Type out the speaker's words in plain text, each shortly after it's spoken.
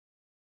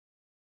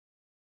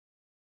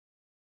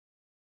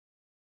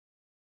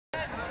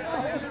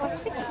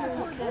I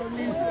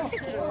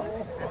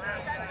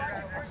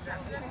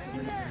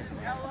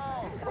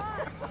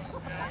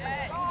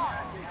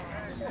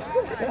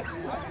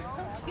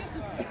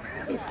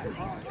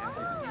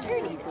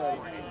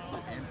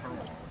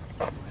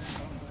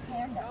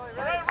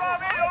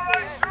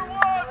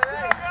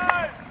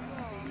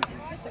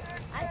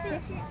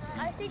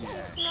think she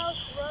smells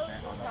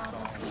roses on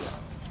her.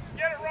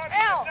 Get it, Robbie.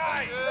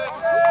 Nice. You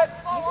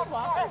can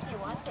walk if you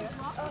want to.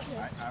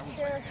 Okay.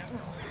 Sure.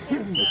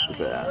 That's the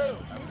bad.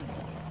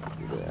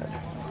 Too bad.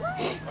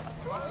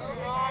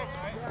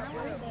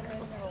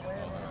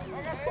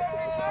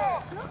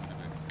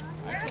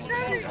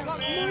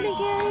 Morning,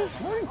 Gary.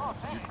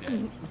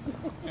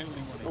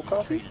 No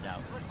coffee?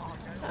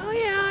 Oh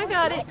yeah, I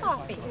got it.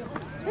 Coffee.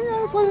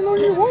 Yeah, if I didn't know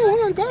you want,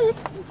 I got it.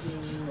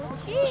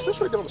 It's just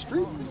right down the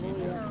street.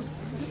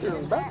 Here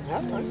in the back.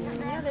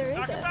 Yeah, there is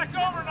Knock it back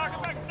over. Knock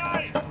it back.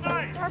 Nice.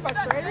 Nice.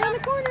 Starbucks right around the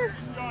corner.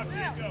 Good job.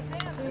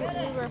 We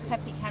were having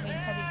puppy playtime.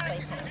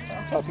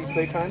 So. Puppy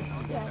playtime?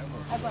 Yes,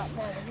 I brought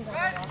Ben.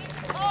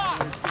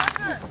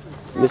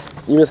 He's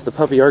on You missed the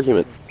puppy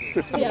argument.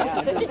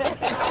 Yeah.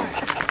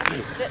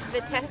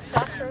 the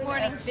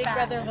testosterone of big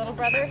brother, little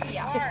brother?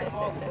 Yeah.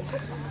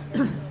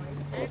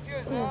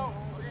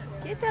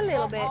 Just a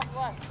little bit.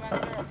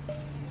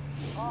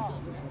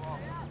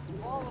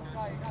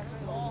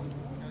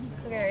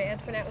 So Gary,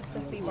 Antoinette was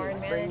supposed to be barn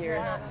manager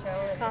and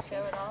not show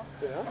at all.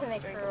 Yeah. To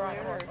make her on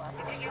horse.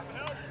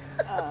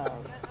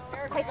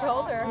 I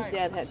told her.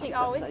 She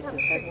always comes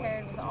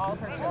prepared with all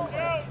her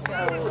children.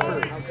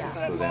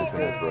 That was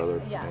Antoinette's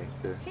brother. Yeah.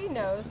 She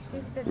knows.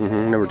 She's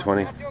been Number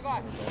 20. Run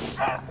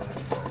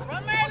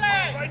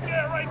melee. Right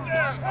there. Right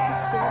there.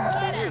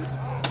 Get it.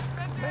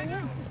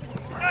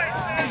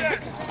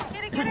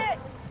 Get it. Get it.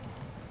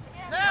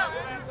 Now.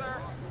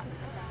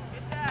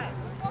 Get that.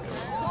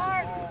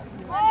 Mark.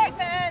 Mark.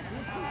 Ben.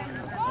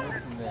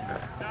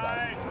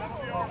 Nice. That's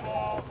your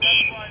ball.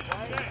 That's right.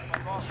 Okay.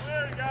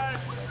 Clear, guys.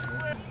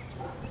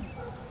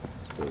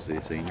 Was he a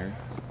senior?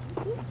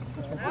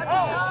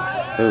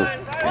 Who?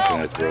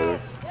 Antoinette's brother.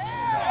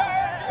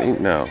 See?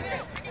 No.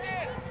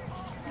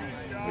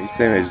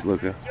 Same age as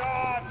Luca.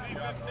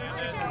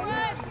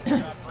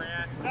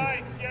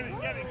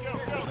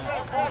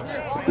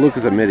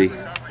 Luca's a midi. Go,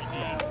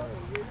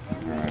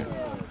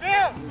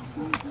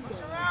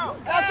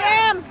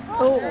 Sam!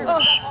 Oh.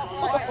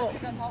 I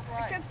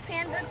took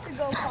Panda to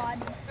go pod.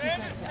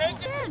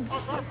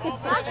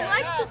 I'd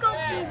like to go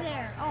through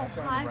there. Oh,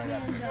 hi,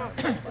 Panda.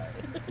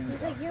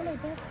 He's like, you're my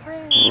best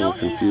friend. I'm No, he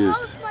confused.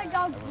 smells my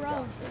dog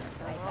gross.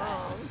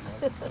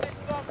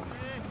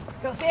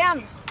 Go,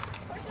 Sam!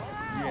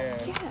 Yeah.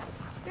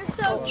 You're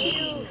so cute.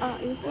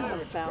 You can have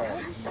a foul.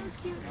 You're so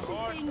cute to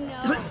say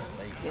no.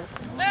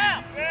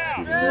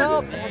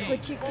 Nope, that's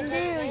what you can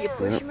do. You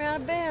push him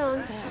out of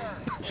bounds.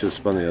 Should have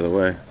spun the other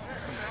way.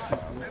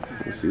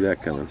 Didn't see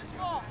that coming.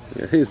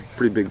 Yeah, he's a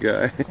pretty big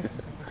guy.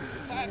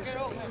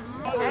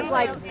 I was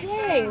like,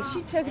 dang,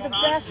 she took the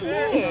best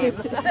name.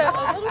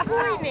 A little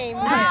boy named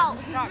Ow,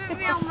 hit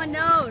me on my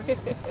nose.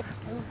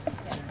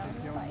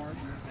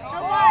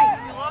 No, why?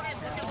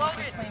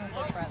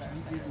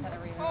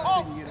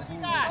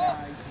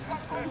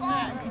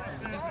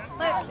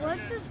 Wait,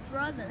 what's his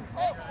brother?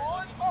 Oh,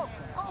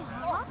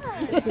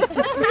 hi.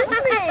 What's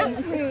his name?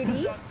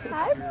 Rudy.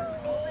 Hi,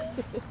 Rudy.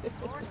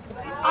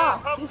 Oh,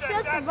 he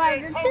says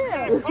Spider too. I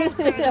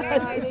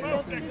think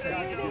that's just the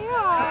way they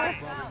are.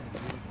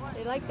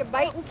 They like to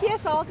bite and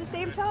kiss all at the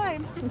same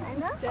time. I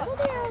know. Settle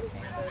down.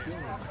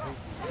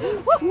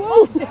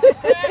 Whoa.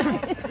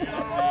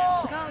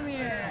 Come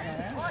here.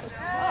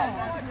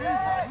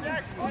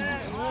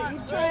 You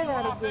try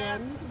that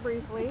again,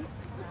 briefly.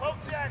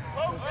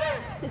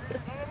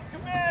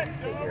 Just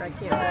figure I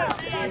can't watch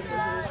the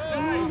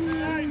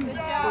game with Good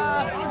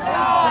job.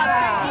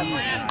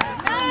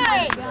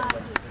 Nice.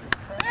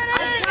 I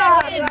think I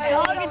did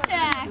dog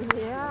attack.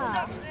 this.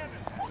 Yeah.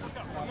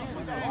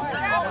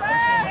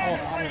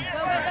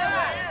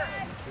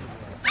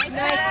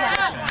 Nice.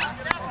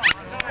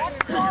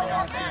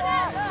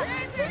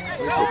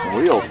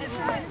 Wheels.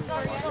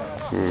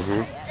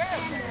 Mm-hmm.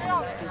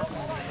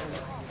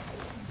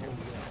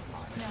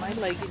 My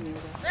leg in there.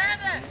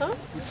 Huh?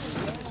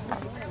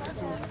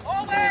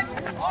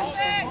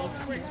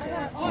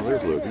 Oh,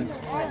 there's Logan.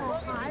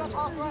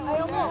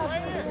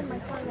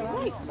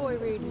 Nice boy,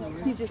 Rudy.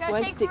 He just Should I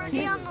wants take to Rudy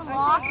kiss. on the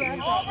lock? He's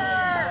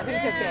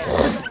okay.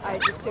 I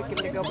just took him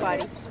to go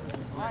potty.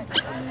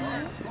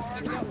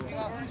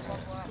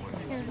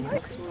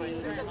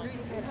 Sweet.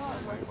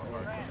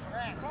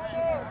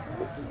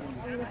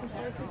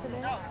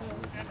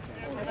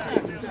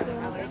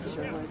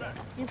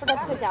 You forgot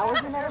to take hours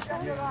in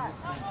medicine?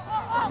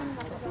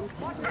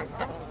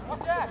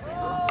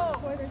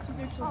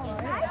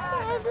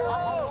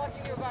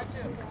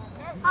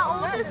 How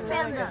old is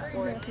Panda? Go,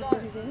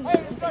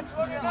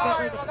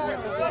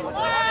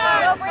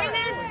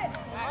 Brandon!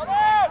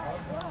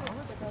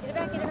 Get it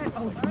back, get it back. Oh,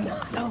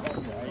 no.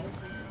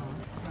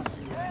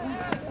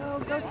 Oh,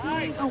 go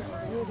team. Oh.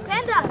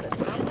 Panda!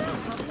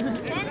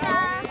 Panda!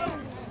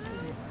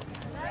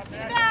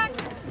 Get it back!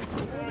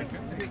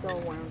 So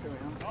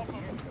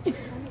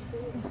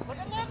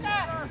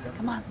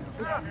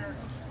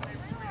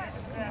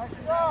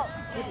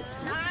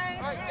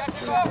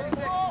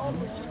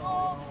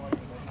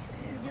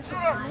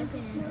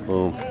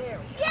Boom.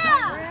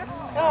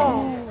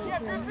 Oh.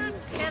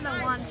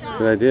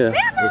 Good idea.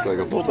 Looked like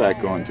a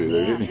fullback going through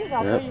there, didn't he?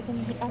 Yep. You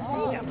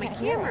got my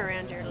camera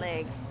around your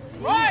leg.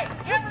 Right,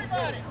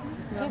 everybody.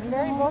 He's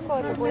very vocal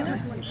at the voice.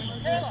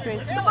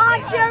 Come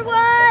on,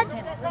 Sherwood!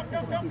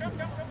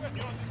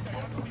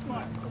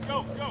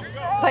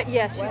 But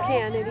yes, you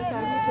can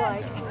anytime you'd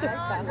like.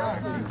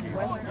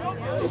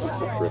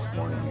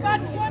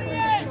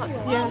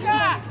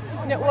 Yeah.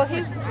 No, well,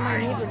 he's my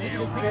neighbor. He's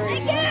just very,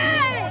 you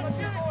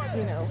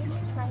know.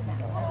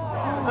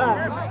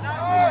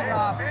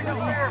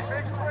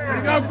 Here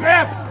we go,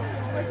 Griff.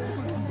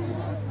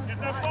 Get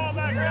that ball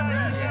back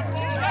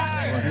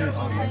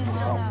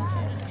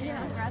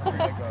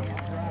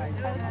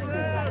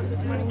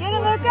Get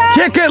it, Luca!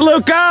 Kick it,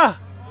 Luca!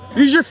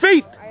 Use your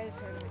feet!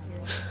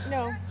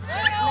 No,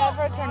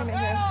 never a tournament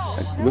here.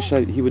 I wish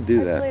he would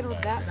do that. Played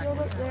with that field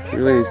up there. He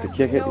really needs to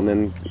kick it, and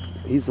then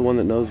he's the one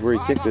that knows where he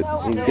kicked it.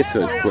 He can get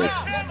to it quick. Do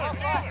you want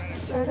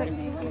to go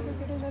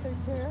get another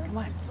pair? Come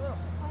on.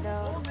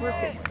 No, we're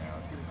good.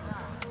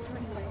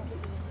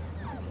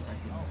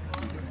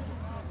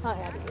 Hi,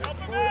 Abby.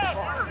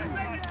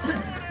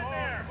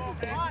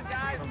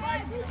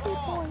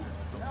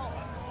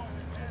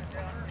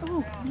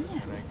 Oh,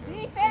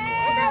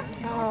 man.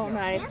 Oh,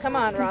 nice. Come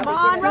on, Robbie. Come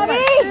on, Robbie!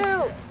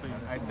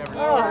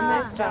 Oh,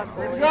 nice job,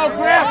 boy. Go,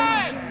 Griff.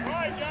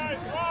 Right, guys,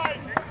 right.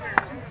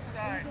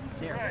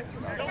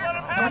 Don't let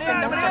him have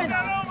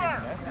that over.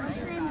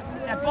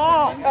 That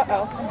ball.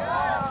 Uh-oh.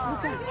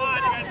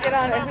 Get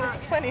on it.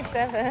 Who's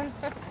 27?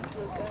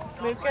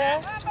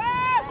 Luca.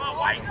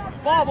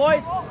 Ball,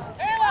 boys.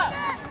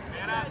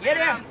 Get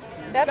him.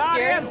 That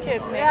scares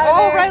kids, man.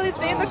 Oh, Riley's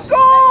staying the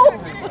goal!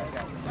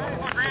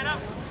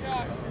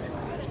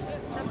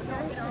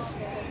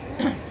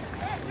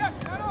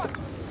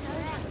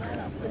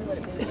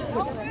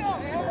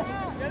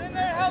 Get in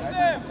there, help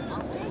him.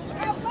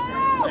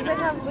 They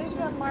have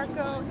Luca,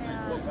 Marco,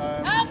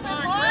 and... Help him,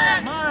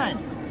 Come on.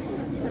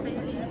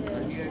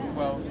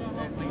 Well,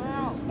 at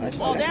least.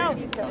 Ball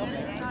down. Look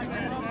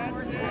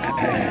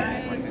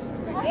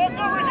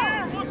over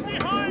here. Look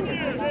behind you.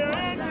 There,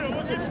 Andrew.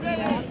 Look at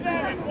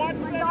 77. Watch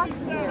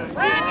 77.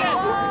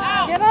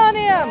 Get on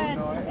him!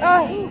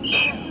 Oh.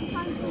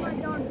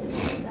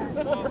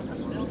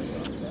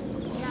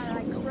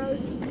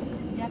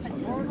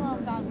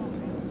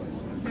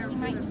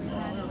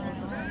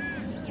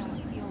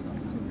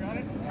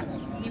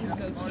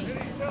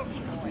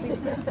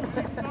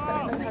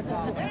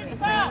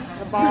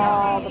 The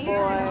ball, the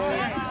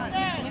boys.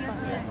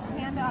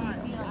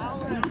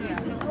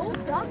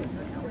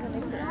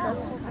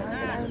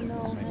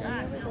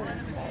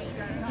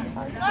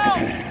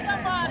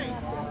 Somebody.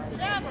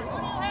 Samber,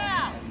 what do you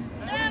have?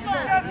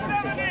 Samber.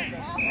 70.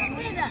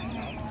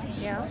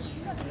 Yeah.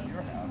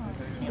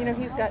 You know,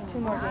 he's got 2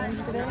 more games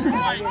today. I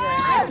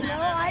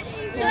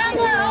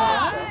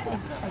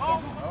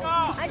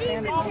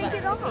didn't even take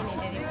it off.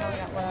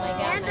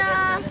 Panda!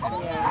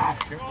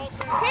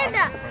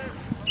 Panda!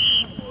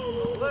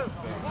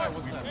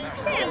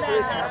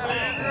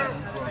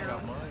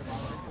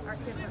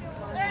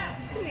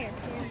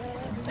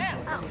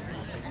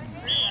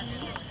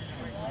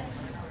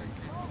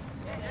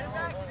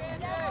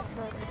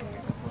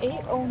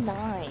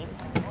 8:09.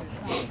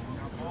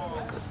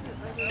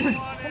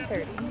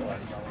 10:30.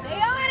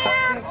 Stay on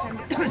him!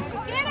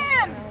 Get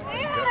him!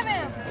 Stay on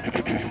him!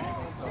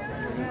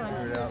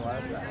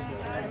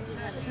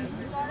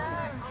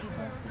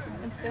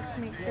 And stuff to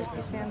make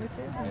crispy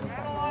sandwiches. And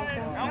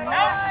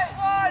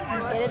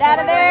Get it out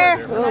of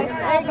there!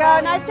 There you go.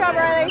 Nice job,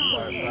 Riley.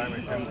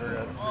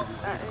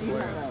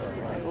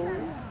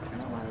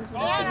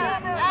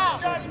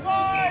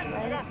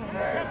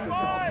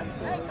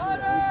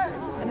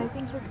 And I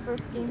think his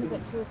first game is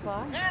at 2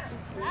 o'clock.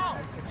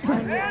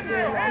 And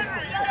their last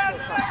one is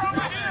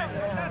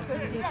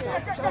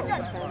at 2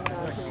 o'clock.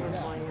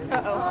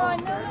 Uh-oh.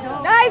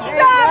 Nice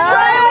job,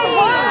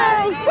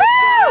 Riley!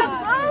 Woo!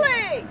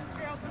 Riley!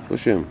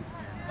 Push him.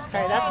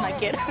 Sorry, that's my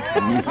kid.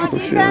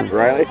 Push him,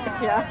 Riley.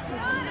 Yeah.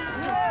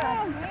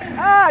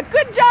 Ah,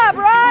 good job,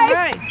 Riley!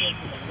 Right.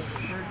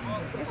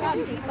 Can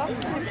you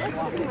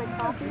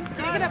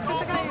get up for a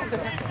second?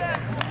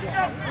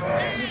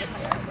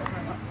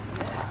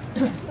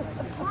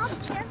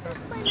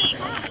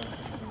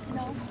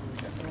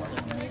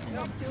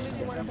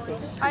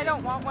 I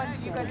don't want one.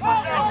 Do you guys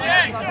want one?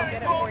 I'll go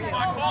get it for you.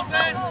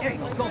 Here you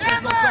go.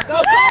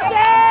 Go,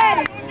 Colton!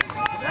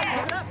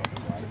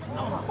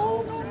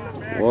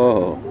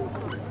 Whoa.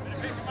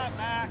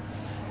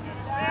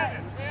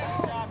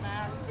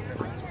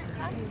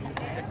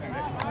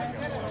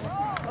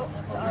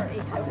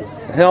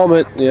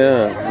 Helmet,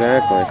 yeah,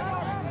 exactly.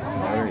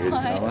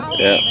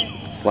 Yeah,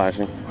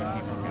 slashing.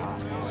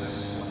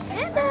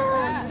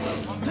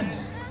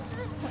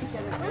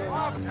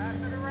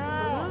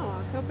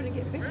 Hoping to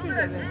get pictures of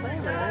it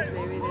later.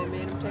 Maybe they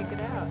made him take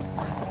it out.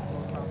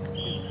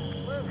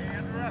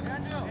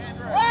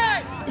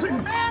 Right!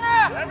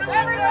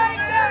 Everybody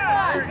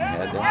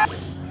down!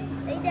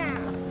 Stay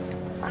down.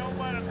 Don't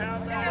let him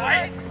have that.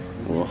 Wait!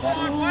 Come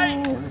on,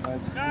 wait!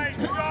 Nice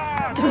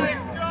job!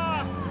 Nice job!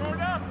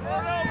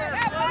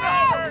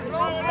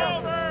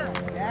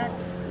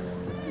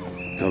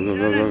 Go, go,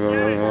 go, go, go,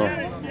 go, go.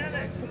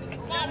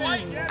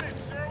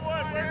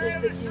 Is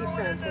the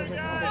defense, is it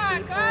called the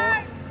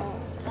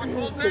default?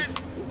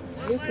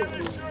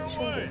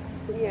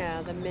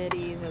 Yeah, the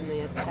middies and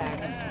the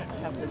attacks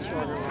have the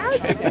shorter ones.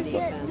 The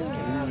defense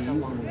can have the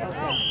longer.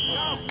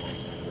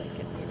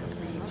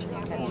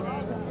 Okay.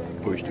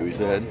 Push to his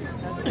head.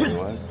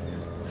 What?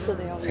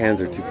 His hands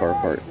are too far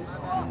apart.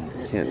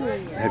 You can't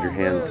have your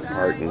hands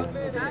apart and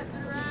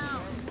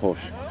push.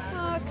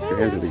 If your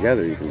hands are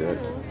together, you can do it.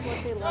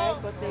 What they like,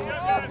 what they're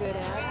good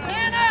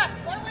at.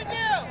 What do we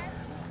do?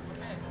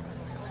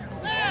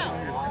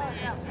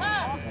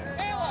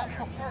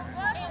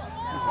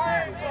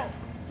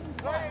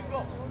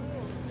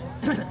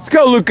 Let's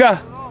go, Luca!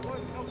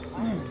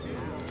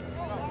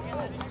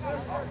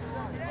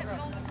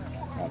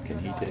 How can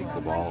he take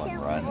the ball and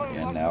run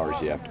in now, or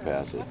does he have to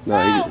pass it?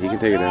 No, he can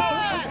take it in.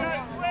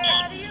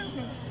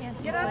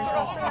 Get up,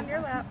 I'll stay on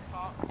your lap.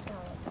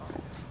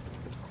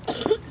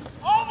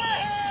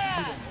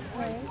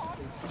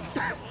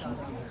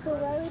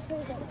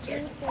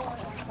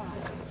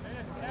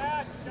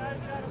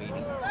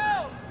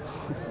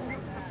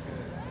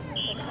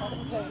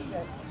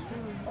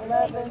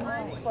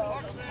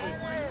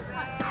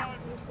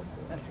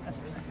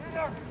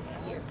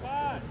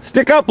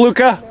 Stick up,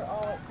 Luca!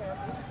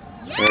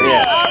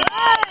 Yeah.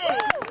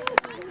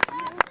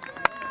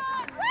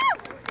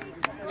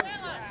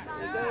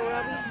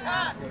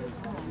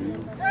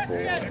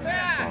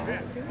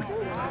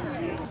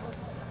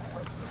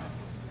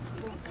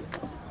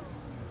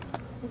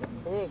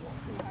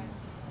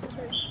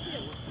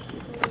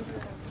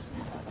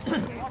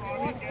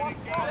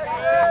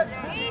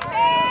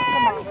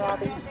 Come on,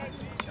 Robbie.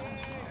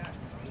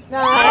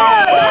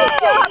 Nice. Good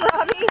job,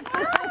 Robbie.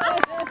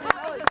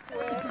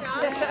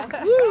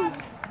 Woo.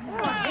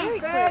 Very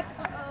good.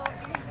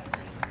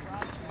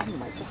 Oh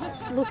my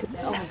gosh, look at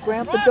that. Oh,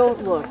 Grandpa, don't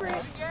look.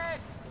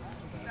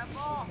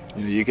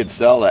 You could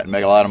sell that and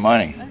make a lot of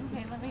money.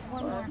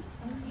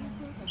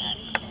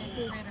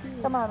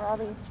 Come on,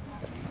 Robbie.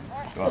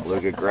 Come on,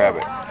 Luca, grab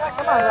it.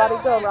 Come on,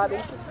 Robbie. Go, Robbie.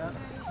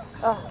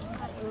 Oh.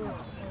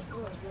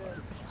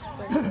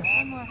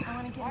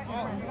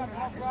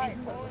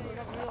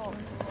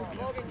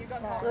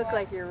 Look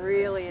like you're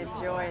really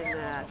enjoying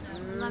that.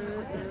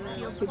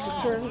 Could you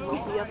turn and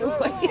look the other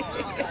way?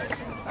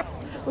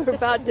 We're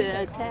about to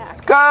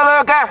attack. Go,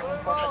 Luca!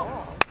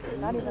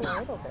 Not even a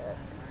little bit.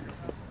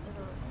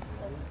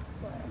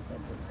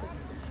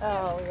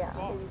 Oh, yeah.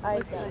 I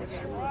see.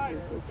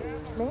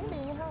 Maybe,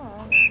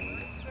 huh?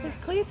 His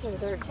cleats are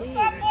 13.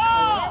 But,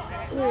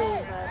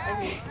 I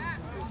mean,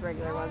 these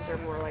regular ones are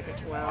more like a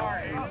 12.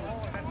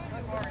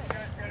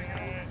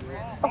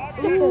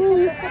 Get it,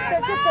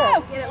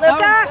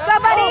 Luca! Go,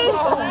 buddy!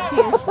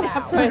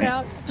 Snap right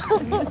out.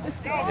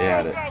 He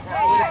had it.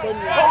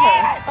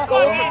 Go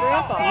for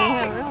Grandpa.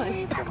 Yeah,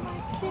 really.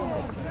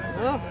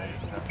 Oh.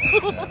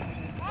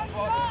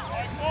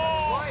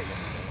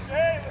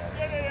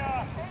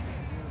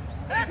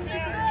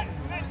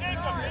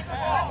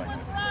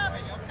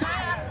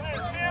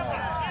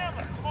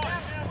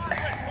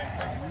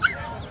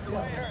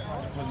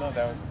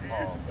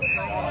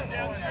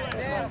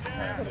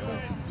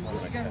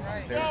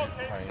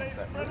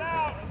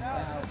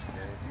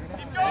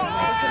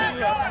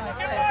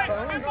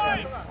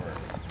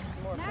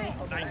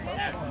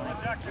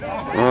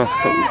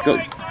 Go.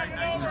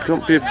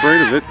 Don't be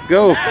afraid of it.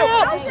 Go.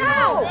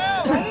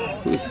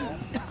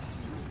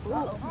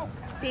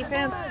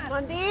 Defense. Come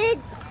on, Dig.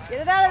 Get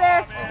it out of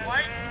there.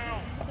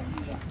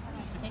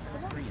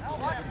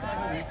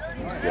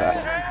 Yeah.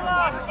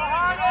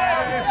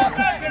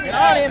 Get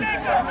on him.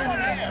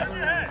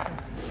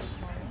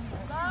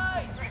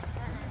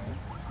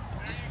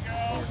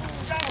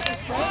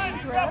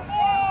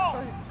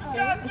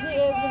 He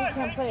is, but he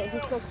can't play it.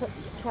 He's still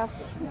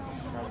casting.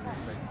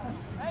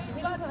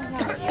 He doesn't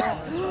have it yet.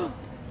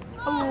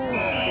 Oh,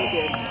 he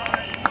did.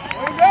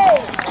 There we go!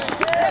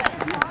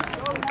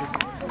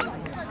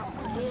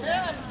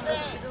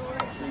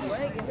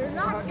 They're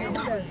not good.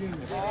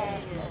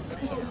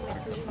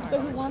 So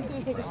he wants you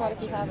to take a shot if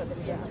you have it, but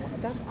yeah.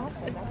 That's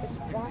awesome. That's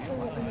exactly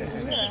what we need to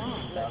do.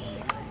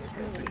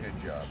 Good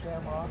job.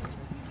 Come on,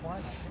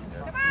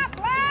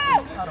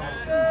 play!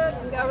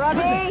 Go,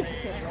 Robbie!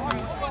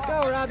 Go,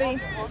 Robbie!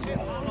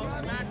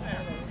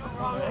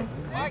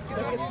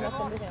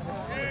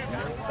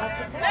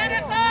 Stand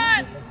it,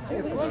 bud!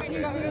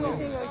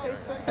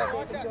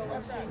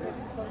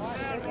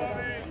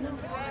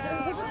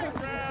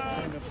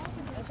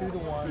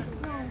 2-1.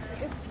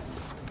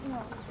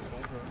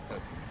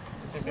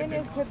 It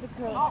is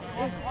typical.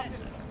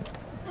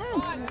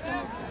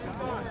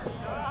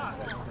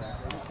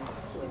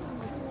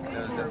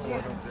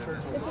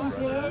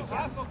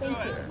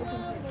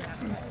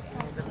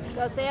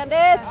 Go,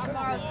 Sandis!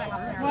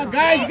 Come on,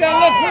 guys, you gotta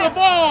look for the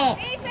ball!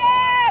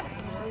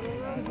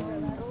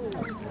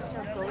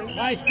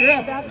 Nice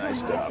grip!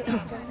 Nice job.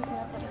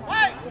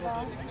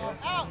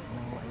 Out!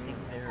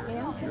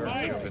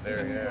 Over there,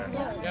 Is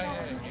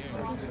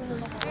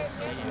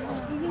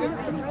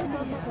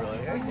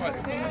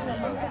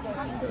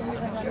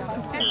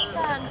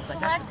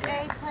Select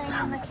A playing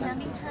on the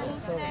candy tourney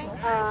today?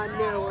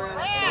 No, we're on. I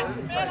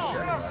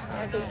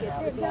think it's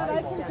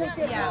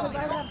the Yeah.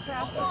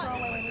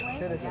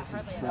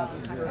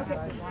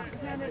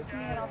 Hand it to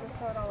me and I'll just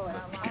throw it all away.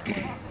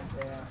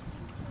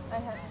 I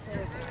have to.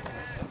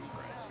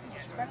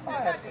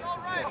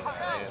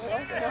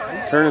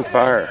 Turn and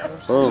fire.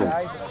 Boom. I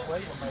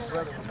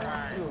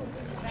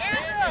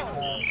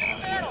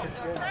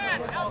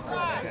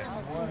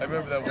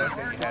remember that one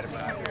thing you had him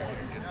out here. You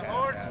just had him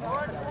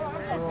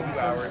out 2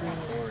 hours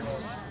before.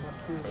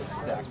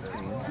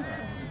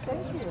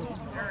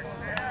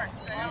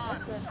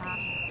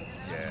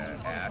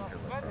 Yeah, after.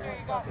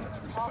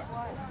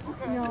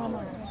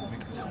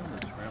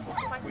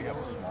 We have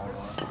a small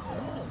one.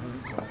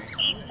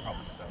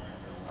 Probably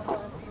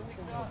 700.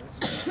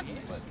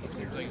 But it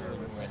seems like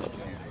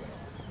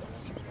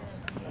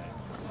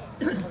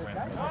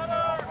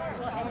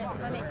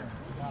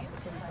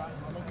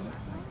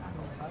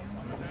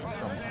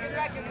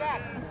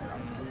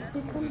He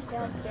comes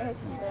downstairs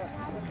and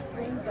the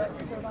green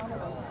ducks are on it.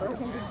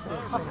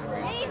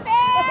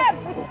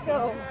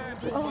 So,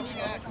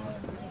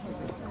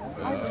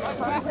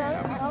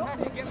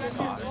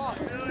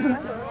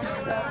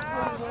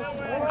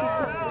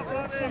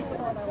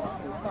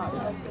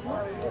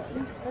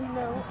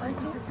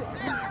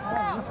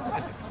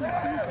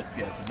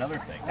 yeah, it's another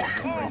thing.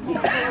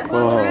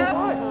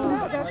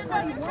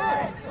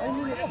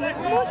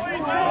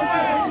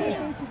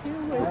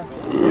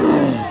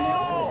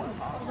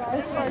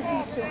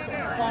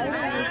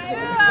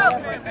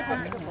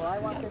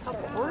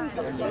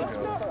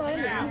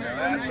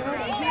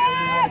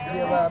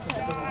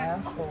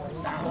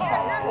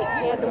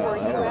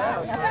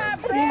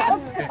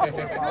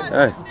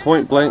 Nice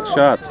point blank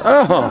shots.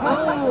 Oh!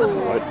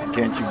 What,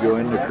 can't you go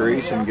in the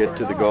crease and get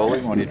to the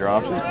goalie when he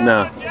drops it?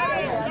 No.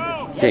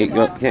 Can't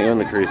go in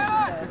the crease.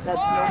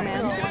 that's no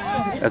man's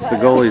land. That's the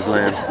goalie's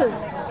land.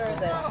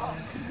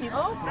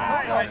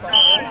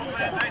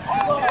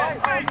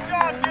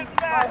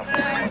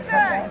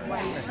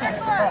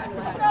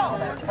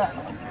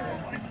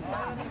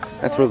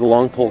 That's where the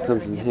long pole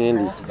comes in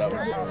handy.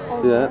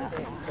 See that?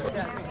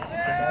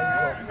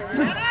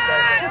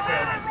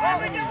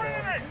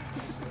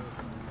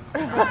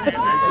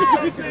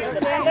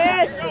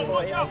 Sandus!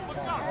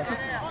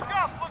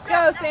 Let's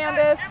go,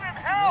 Sandus!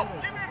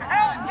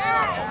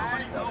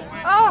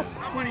 Oh!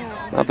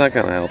 Not that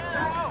kind of help.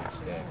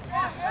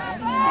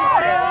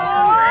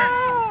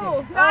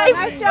 Oh!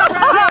 Nice job,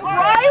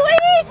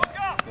 Riley!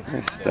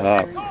 Nice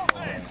stop.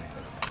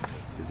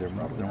 Is there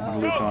more than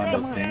one Luke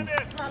on this team?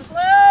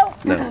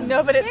 No.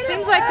 No, but it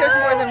seems like there's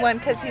more than one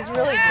because he's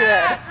really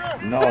good.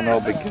 No,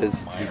 because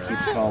he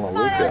keeps calling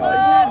Luca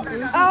out.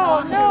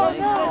 Oh, no.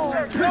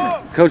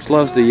 Coach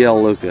loves to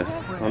yell Luca.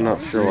 I'm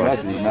not sure why.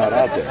 He's not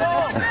out there.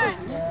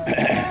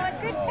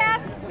 Good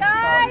passes,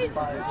 guys!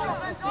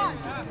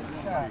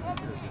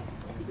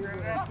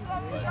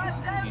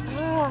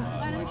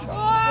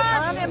 Get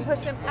on him, push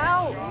him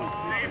out.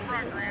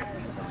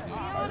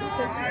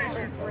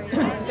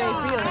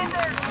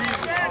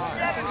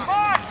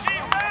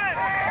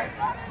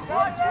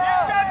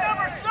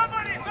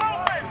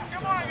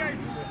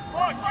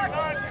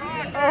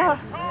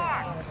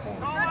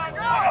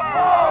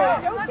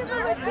 Don't give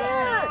him a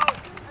chance.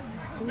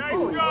 Did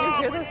you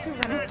hear those two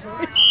run into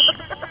each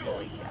other?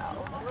 Holy cow.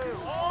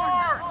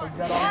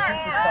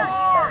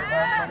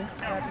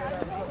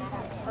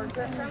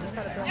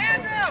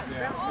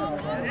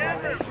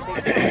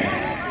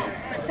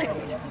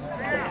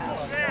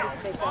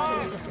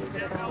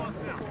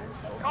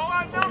 Call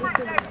out numbers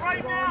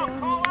right now.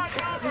 Call out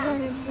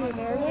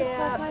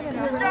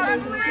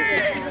numbers.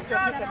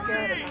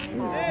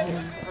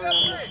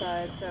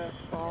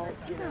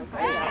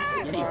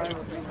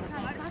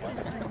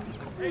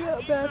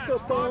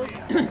 Backup balls.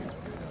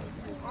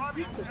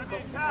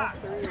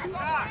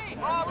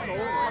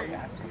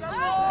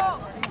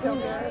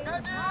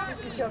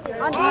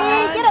 On D,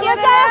 get it,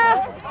 Luca!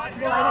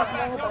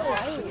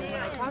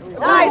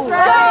 Nice,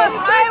 Riley!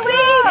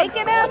 Take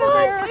it out of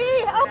there!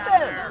 Help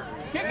him!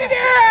 Kick it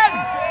in!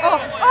 Oh,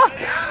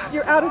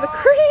 you're out of the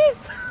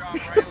crease!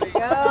 Good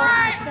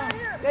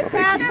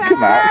pass,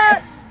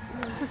 Pat!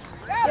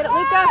 Get it,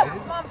 Luca!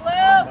 Come on,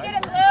 Blue! Get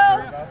it,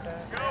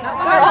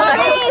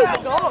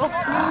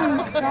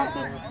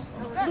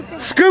 Blue!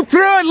 Scoop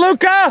through it,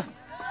 Luca!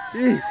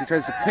 Jeez, he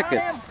tries to pick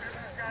it.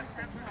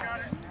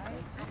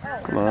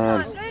 Come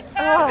on.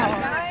 Oh,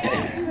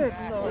 good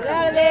Lord. Get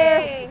out of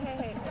there!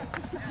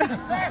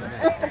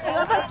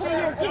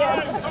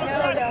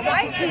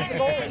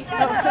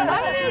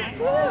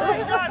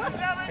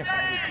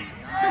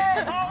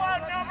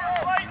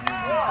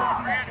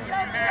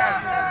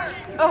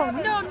 Oh,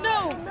 no.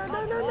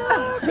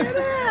 Get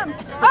him!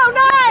 Oh,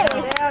 nice!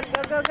 Yeah,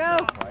 go.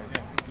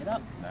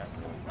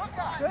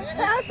 Good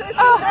passes.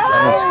 Oh,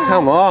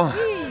 Come on.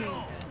 come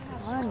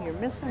on, you're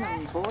missing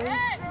them, boy.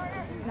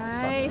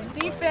 Nice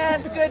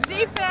defense, good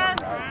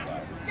defense.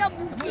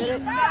 Get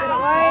it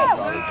right.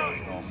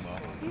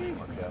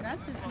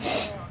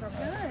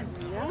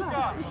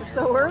 Yeah, it's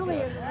so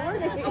early in the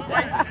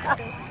morning.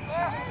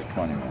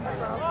 20 minutes.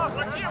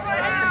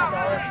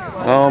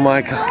 Oh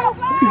my God.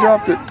 He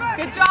dropped it.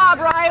 Good job,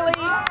 Riley.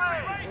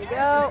 There you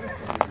go.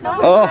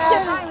 Oh.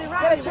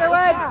 Get it,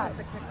 Sherwood.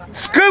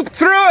 Scoop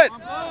through it.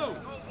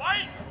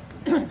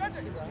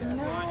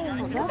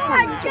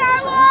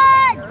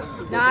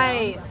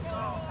 Nice.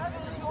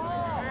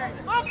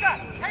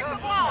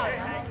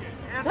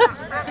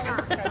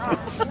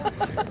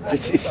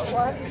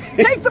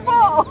 Take the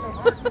ball.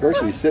 Of course,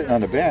 he's sitting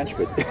on the bench,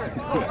 but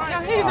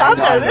He's out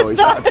there this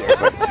time.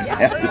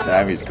 Half the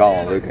time he's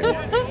calling Luke and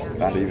he's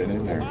not even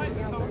in there.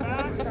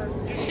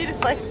 She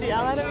just likes to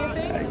yell at him, you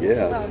think? I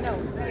guess.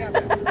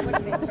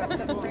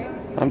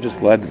 I'm just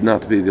glad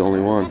not to be the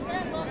only one.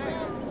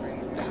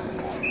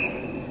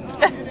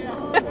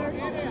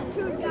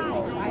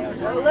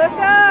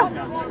 Luca!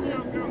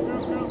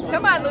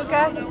 Come on,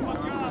 Luca.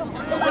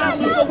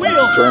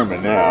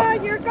 Determined now.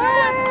 You're going.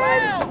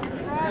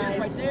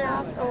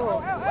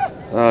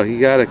 Oh, you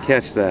gotta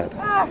catch that.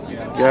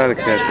 Gotta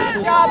catch it.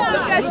 Good job,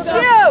 Luca.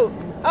 Shoot!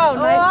 Oh,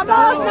 nice.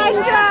 Nice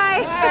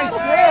try.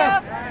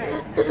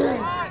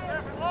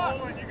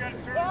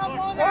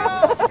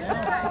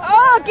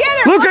 Oh, get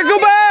it! Luca, go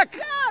back!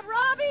 Good job,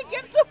 Robbie.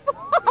 Get the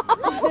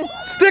ball.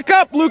 Stick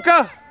up,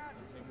 Luca!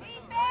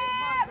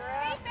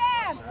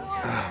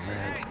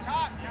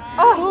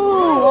 Oh,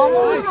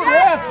 almost.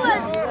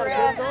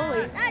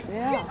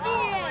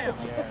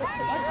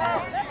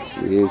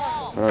 Jeez.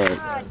 All right.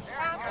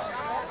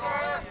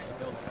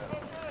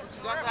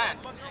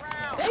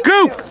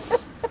 Scoop!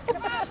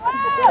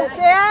 It's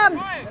him.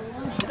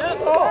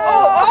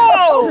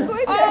 Oh!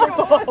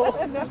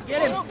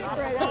 Get him.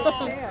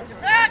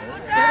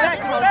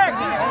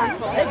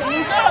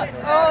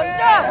 Oh,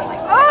 no.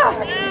 Oh!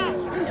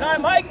 Good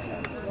time, Mike.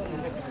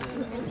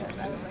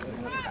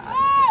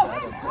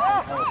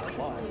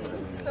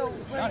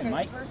 Got him,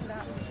 Mike.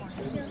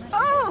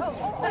 Whoa.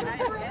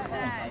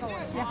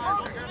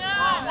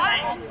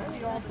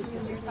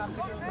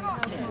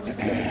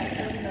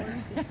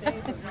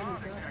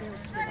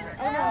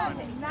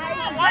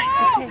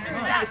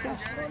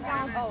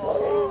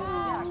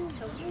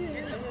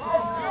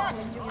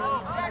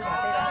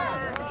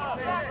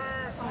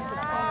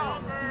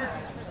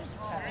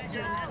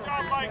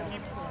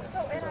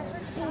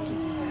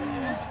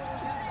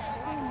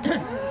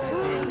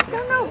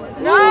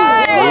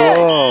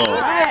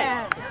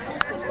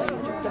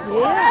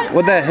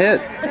 What'd that hit?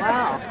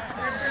 Wow.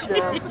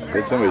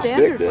 Hit somebody's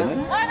stick, didn't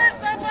it?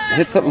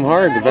 Hit something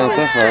hard to bounce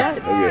that far.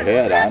 Or your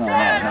head, I don't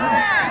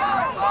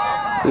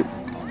know.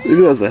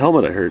 Maybe that was the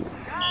helmet I heard.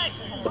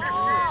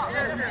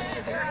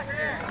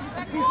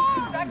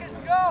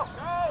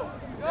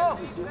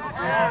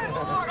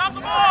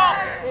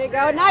 There you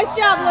go. Nice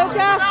job,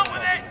 Luca.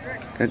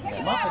 Good.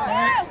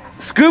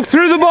 Scoop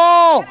through the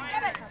ball!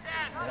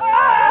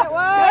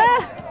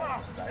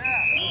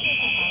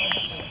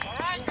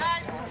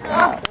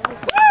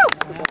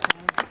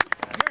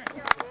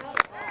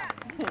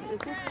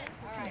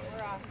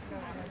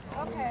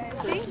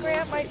 I think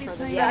Grant might be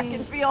playing back in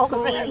field.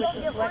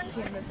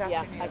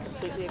 Yeah, I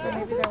completely agree.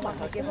 Maybe they want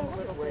to give him a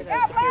little bit of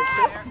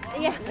support.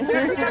 Yeah.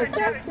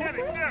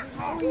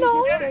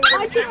 No,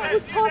 I just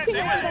was talking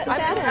over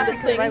that end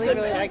of things. Riley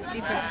really likes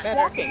defense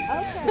walking.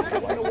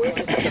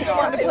 Okay. He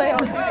wanted to play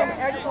on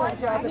excellent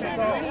job in the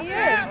ball. He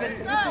is, but this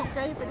is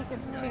great that he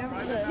gets a chance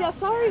to... Yeah,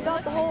 sorry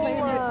about the whole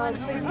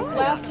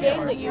last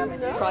game that you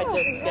tried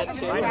to get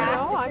to.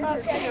 No, I'm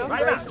just,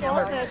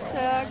 grateful that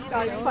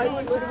I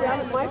finally looked down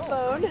at my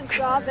phone and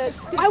saw that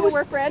people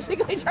were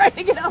frantically trying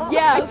to get home.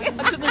 Yes.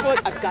 I'm sitting there going,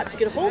 I've got to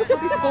get a hold of her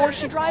before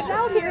she drives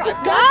out here.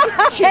 I've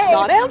got to. She's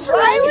not answering.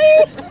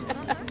 Riley!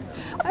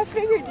 I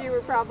figured you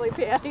were probably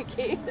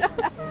panicking.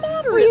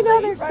 Not really.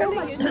 Well, there's so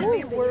much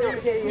noise worried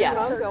to get your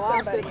phone go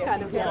off, so it's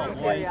kind of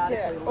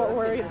periodically. Or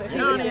worried that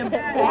I didn't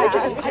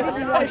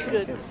know I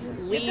should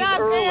leave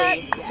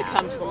early to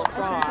come to the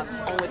lacrosse,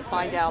 only to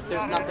find out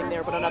there's nothing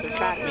there but another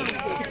track meet.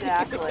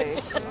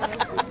 Exactly.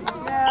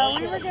 No,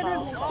 we were going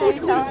to stay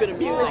till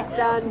he was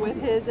done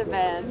with his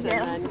events and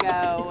then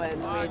go,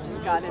 and we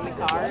just got in the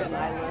car and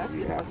I left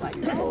and I was like,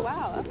 oh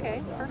wow,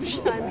 okay,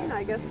 perfect timing,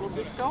 I guess we'll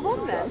just go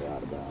home then.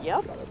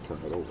 Yep.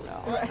 So,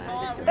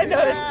 I know,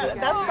 that's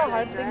the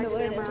hard thing to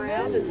learn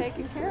around and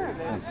taking care of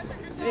it.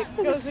 It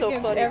goes so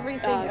funny.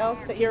 Everything else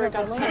that you have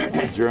to learn.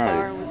 That's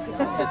right.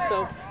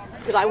 So,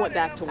 because I went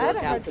back to work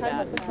after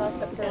that.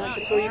 And I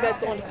said, so are you guys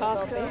going to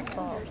Costco?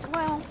 I said,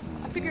 well,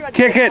 I figured I'd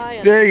Kick it.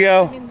 There you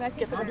go.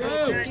 Get some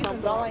pizza or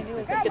something. All I knew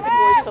is get the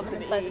boys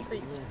something to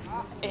eat.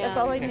 That's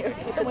all I knew.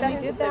 He said, when you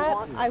did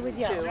that, I would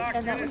yell.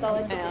 And that was all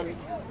I did.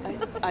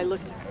 And I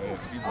looked at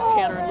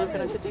Tanner and Luke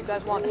and I said, do you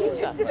guys want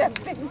pizza?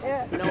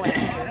 No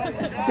answer.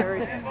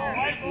 Gary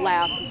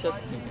laughs and says,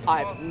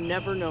 I've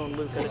never known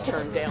Luca to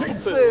turn down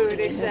food.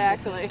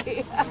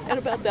 Exactly. And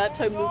about that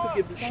time, Luca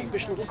gives a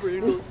sheepish little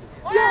grin and goes,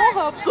 yeah,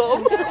 I'll have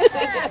some.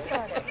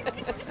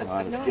 Come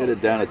on, let's get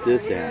it down at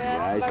this end,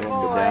 guys. We haven't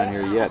been down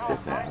here yet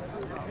this end.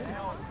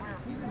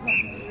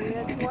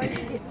 why is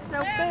he getting so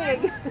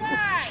big?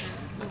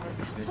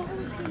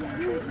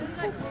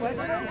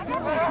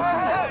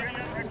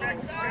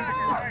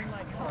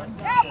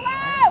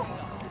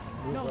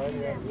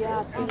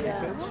 Yeah,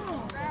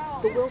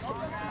 the Wilson.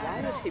 Why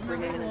is he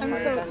bringing in? I'm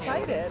so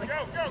excited.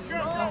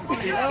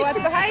 Oh, what's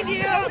behind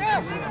you?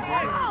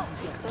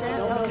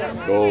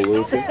 Go,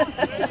 Lucy.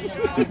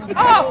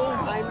 Oh!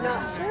 I'm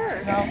not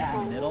sure.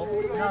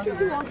 I think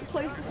he wants a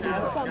place to sit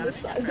on this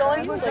side.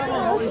 Going like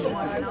this.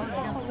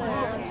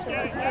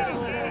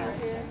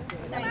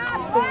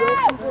 The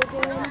Wilson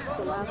program,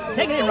 the last one.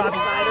 Take it, Robbie.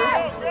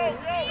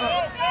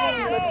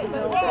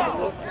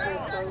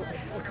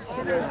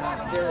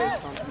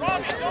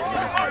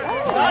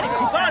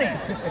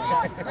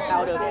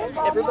 Out of it.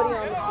 Everybody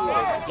on the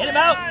field. Get him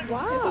out.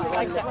 Wow.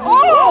 Like that.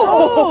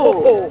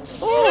 Oh!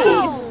 Stay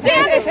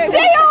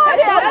on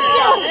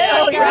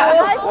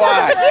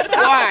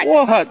it!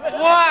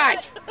 What?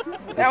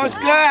 That was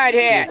good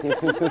hit.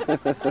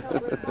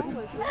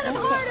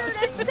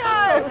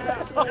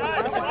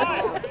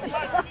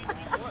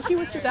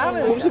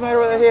 What was the matter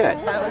with that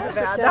hit? That was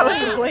bad. That was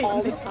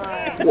blatant.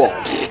 Whoa.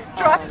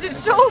 Dropped his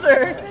shoulder.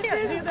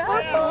 Can't do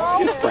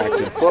that. Just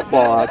practicing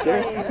football out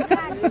there.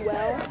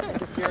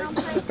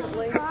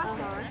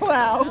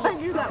 Wow. I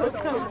knew that was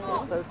coming.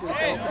 So I was going to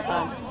play for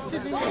time.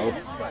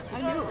 I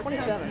knew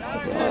 27. Yeah,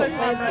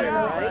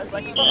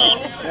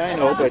 I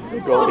know, but the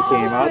goalie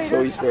came out,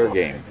 so he's fair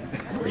game.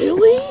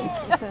 Really?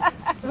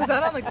 Was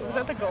that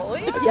the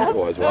goalie? I think it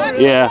was, wasn't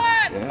it? Yeah.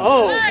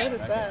 Oh,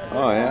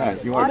 yeah.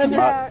 You want to come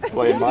out and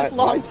play my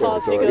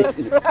territory?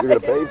 You're going to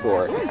pay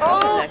for it.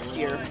 Next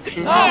year.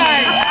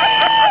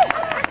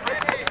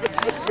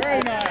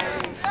 Very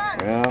nice.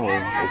 Well, they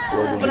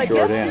scored in the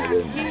short end,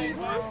 didn't they?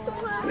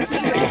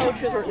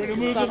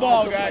 Move the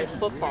ball, guys.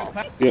 Football.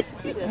 Yep.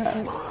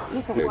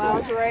 Wow,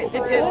 it's right. It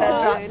did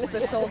that drop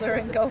the shoulder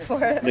and go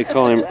for it. They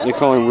call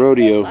him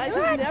rodeo.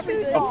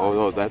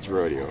 Oh, that's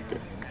rodeo.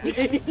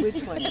 Okay.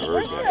 Which one?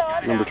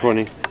 Number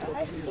 20.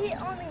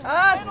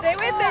 Ah, stay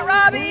with it,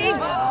 Robbie.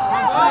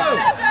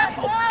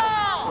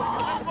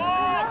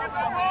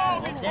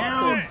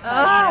 Down.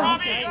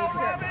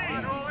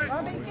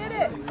 Robbie, get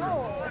it.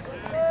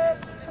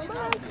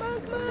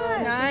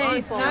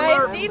 Nice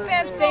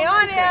defense. Stay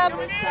on him.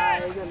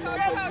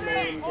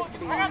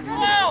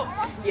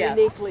 Yes.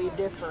 Uniquely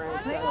different.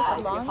 So if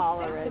you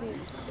holler it, it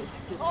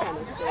just kind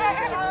of stays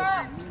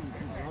there.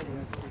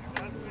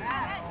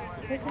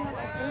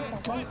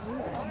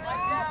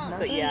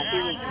 But yeah, he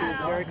was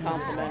very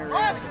complimentary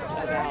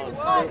about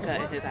Luca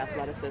and his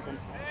athleticism.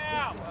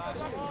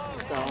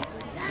 So.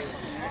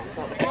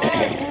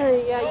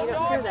 Yeah, you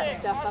don't hear that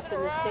stuff up in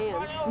the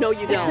stands. No,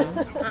 you don't.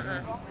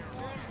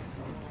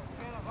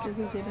 Did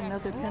we get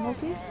another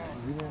penalty?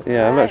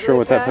 Yeah, I'm not sure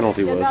what that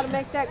penalty was. Got to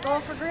make that goal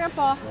for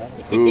Grandpa.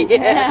 Who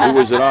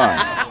was it on?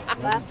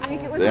 Last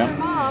week it was Them?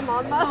 my mom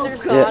on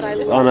Mother's Day. Yeah, I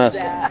on love us.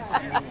 that.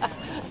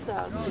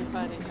 That was too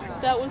funny.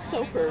 That was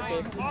so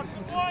perfect. Well,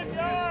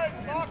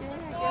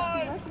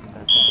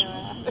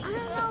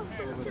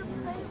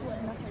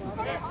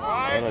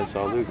 I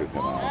saw Luca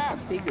come out. That's a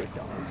bigger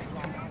dog.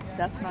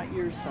 That's not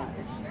your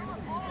size.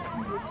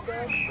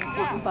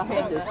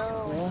 Behind us.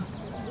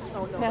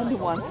 Panda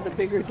wants the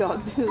bigger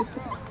dog too.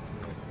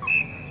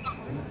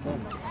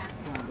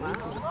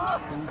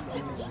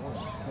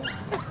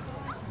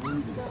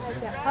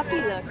 That puppy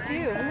look too.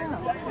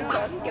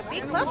 Yeah. A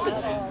big puppy.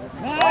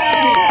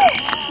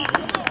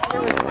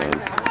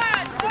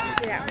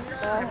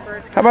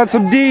 How about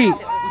some D?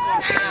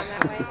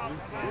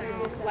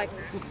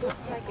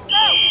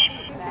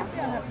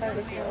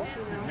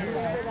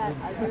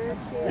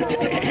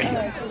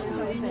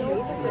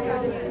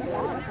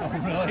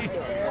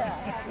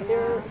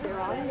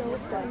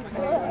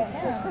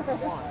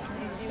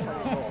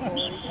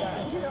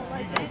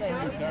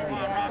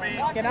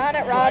 Get on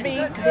it,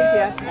 Robbie.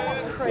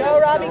 Go,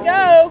 Robbie,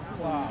 go.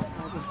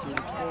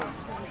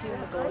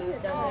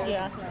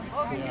 Yeah.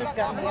 Just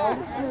got nailed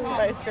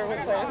by Sherwood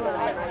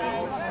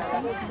Lakeridge.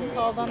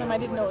 Called on him. I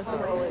didn't know it was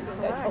the goalie.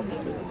 I told him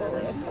he was the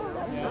goalie.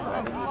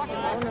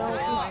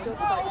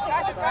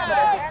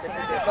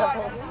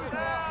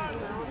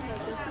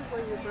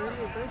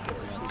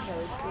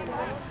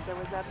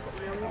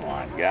 Come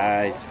on,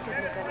 guys.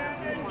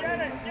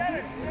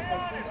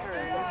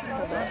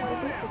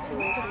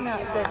 Not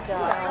good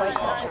job.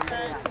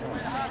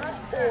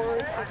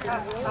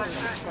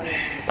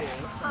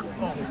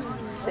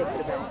 They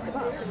could have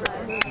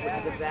been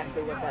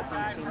exactly what that B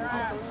team was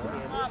supposed to be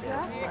able to do.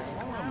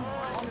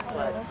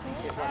 But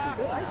it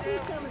wasn't good.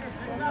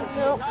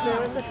 Nope,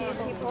 there was a few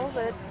people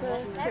that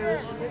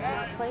chose to just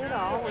not play at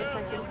all, which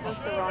I think was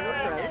the wrong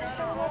approach.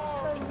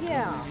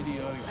 Yeah.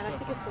 And I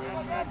think it's the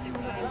wrong approach.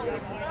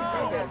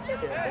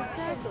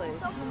 Exactly.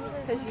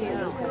 Because you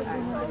know,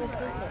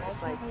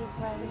 it's like,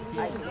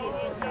 I think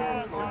it's the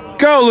parents more than...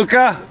 Go,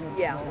 Luca!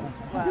 Yeah.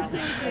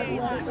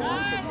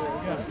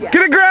 Yeah.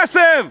 Get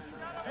aggressive!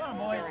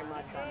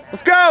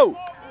 Let's go!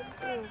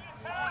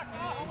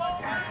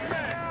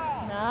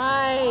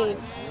 Nice.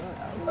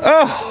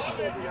 Oh!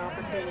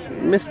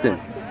 Missed him.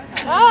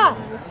 Ah!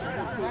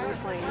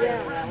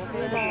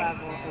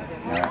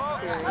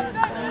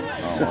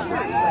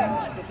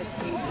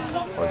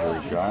 Was there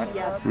a shot?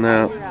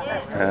 No.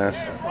 Pass.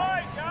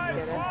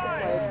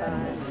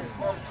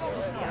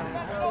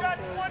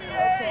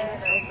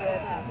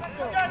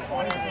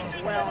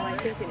 Well, I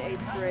think in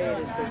 8th grade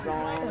is the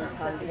wrong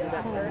time to do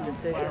that kind of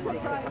decision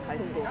because the high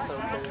school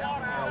coaches are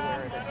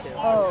aware of it too.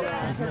 Oh,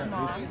 his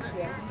mom.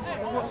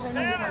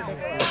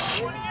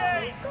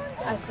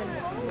 I sent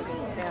this to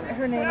Tanner.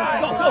 Her name is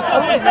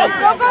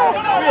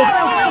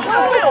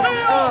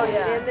Oh,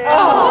 yeah.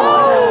 Oh!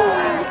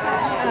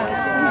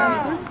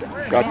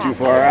 Got too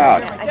far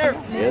out.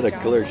 He had a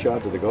clear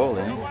shot to the goal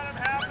then.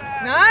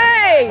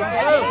 Nice!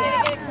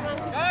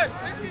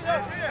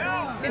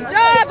 Good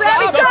job,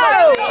 Robbie!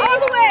 Go! All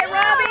the way,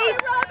 Robbie!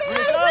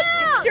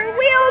 Get your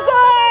wheels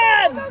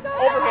on!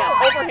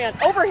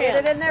 Overhand. Get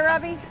it in there,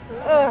 Robbie.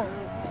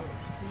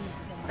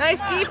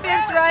 Nice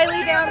defense,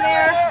 Riley, down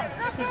there.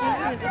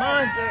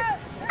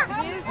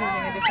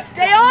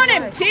 Stay on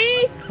him,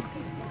 T!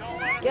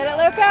 Get it,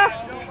 Luca?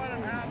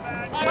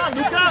 Come on,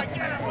 Luca!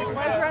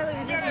 Where's Riley?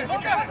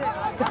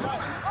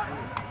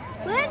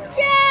 Good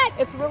check!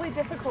 It's really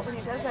difficult when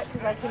he does that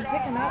because I can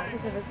pick him out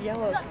because of his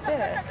yellow stick.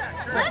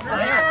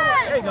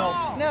 There you go.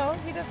 No,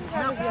 he doesn't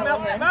have his yellow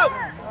hair.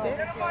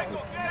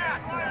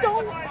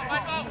 Don't!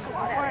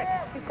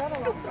 He's got a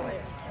lot of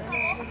it.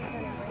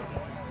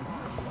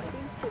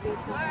 He's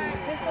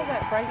got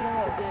that bright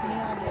yellow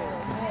neon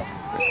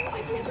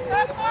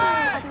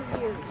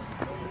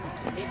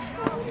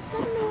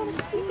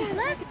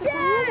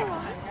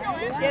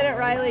Get it,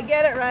 Riley.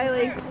 Get it,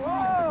 Riley.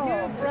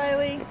 Whoa,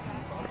 Riley.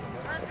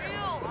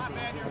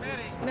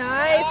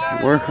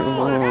 Nice. Work. Get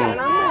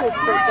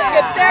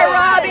there,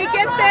 Robbie.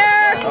 Get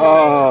there.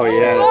 Oh,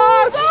 yeah.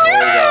 Oh, shoot.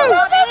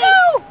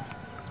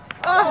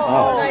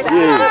 Oh, nice.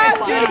 yeah.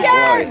 Do it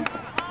again.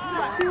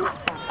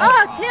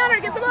 Oh, Tanner,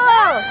 get the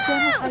ball.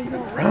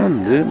 Run,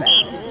 dude.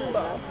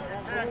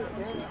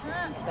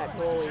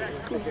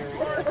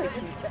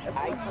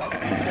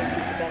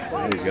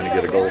 He's going to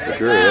get a goal for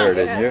sure there,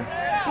 didn't you?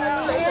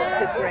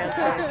 His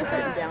grandparents were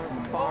sitting down at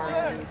the farm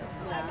and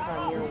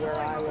near where I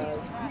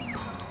was.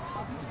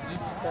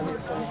 So we were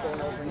going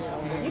over and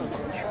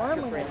telling them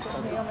your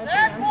grandson.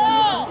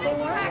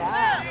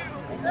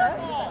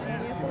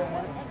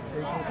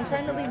 I'm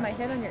trying to leave my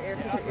head on your ear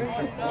because your ears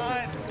are full.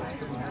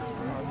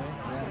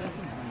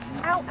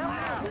 Ow, ow,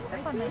 ow.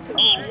 Step on my toe.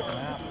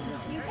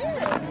 You did.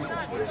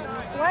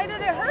 Why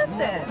did it hurt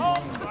then?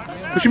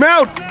 Push him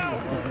out.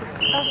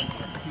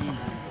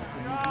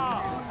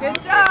 Good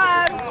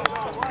job.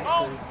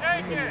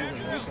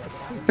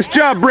 Nice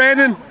job,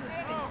 Brandon.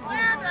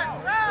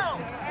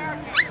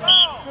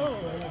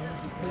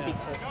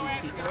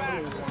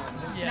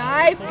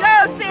 Nice. Go,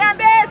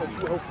 Sandus.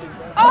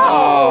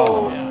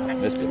 Oh!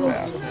 Missed the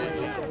pass.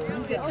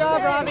 Good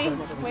job, Robbie.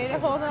 Way to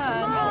hold on.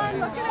 Come on,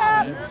 look it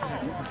up.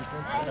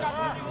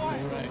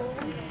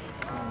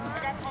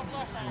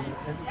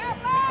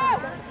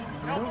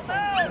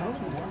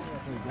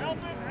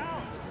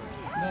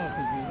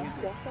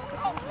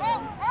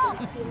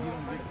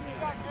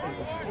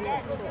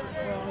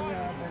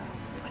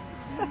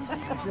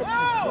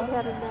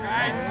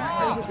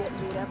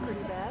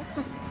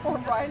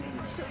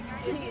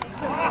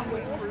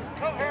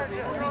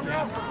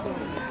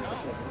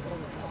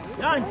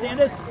 Done,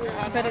 Sandus.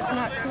 But it's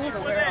not cool to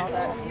wear all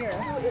that here.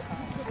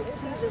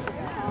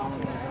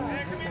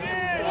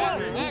 So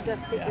we need to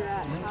figure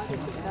out how to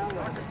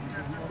develop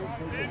this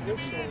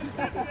position.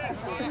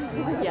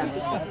 Yes.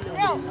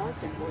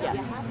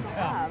 Yes.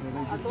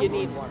 You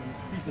need one.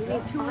 You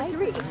need 2 or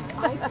 3.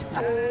 I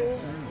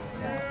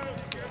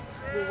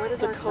told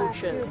the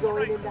coaches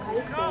going into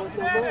high school with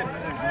no goals.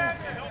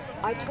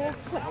 I told,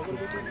 well, what do we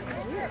do next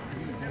year?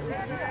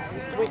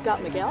 We've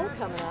got Miguel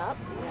coming up,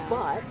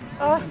 but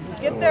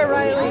Get there,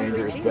 Riley.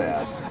 3 teams.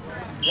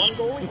 1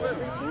 goal in 3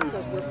 teams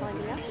as we're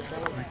finding out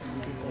today.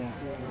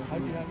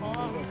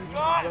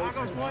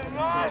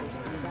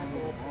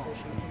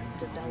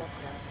 Develop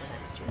them for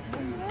next year.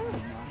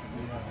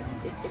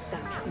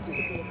 That has to be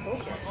a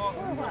focus.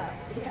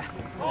 Yeah.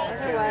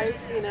 Otherwise,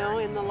 you know,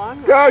 in the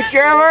long run. Go,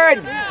 Sherwood!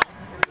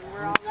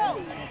 We're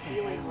already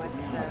dealing with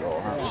the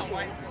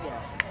issue.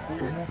 Yes.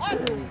 I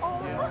don't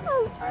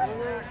know. I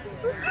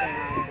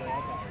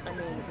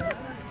mean,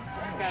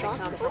 it's got to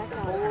come from the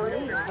board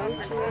and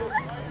coaches.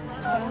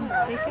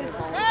 Take it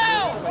all.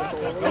 Go!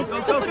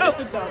 Look at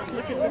the dog.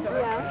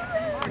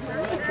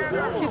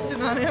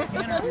 Kissing on him.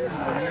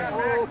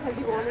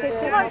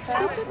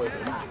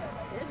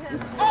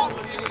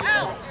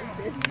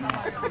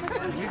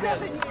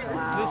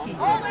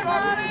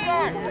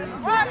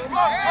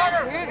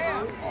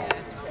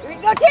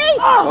 Go team!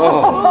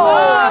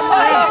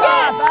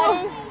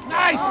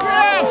 Nice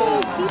grab!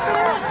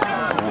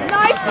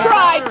 Nice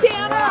try,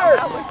 Tanner!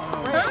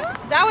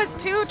 That was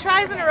 2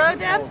 tries in a row,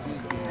 Deb?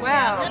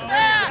 Wow.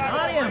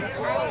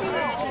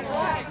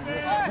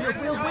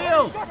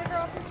 Wheels!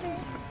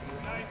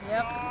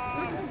 Yep.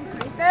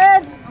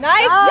 Defense!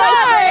 Nice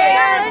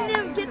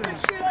job! Get the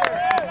sugar.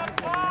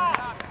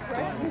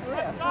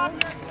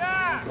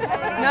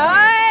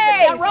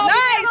 Nice!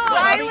 Nice!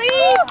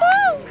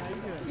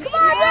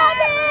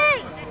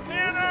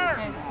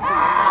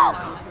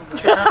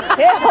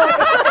 You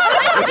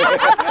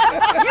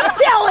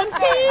tell him,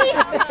 T!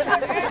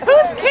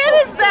 Whose kid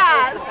is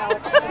that?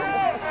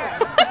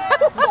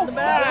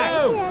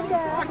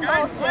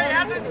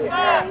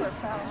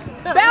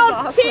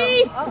 Bounce, T!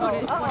 Oh,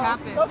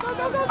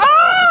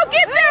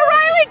 get there,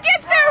 Riley!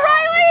 Get there,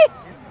 Riley!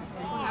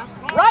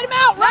 Ride him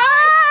out,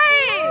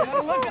 right!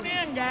 Looking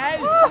in, guys.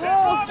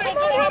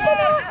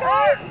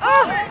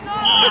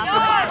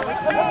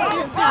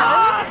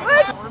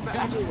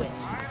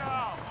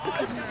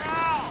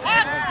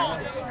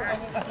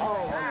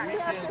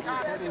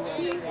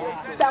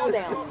 Settle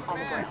down on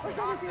the ground.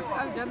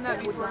 I've done that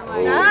before.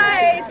 Like,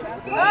 Nice!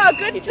 Oh,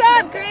 good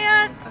stuff,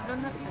 Grant! I've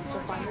done that before. So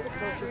finally the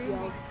coaches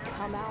yell,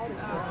 come out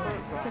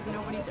Because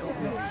nobody's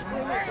doing it.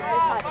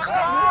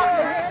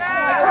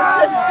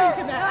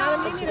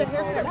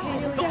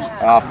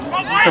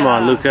 Come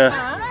on, Luca.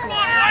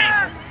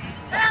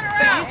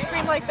 Do you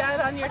scream like that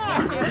on your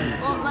team too?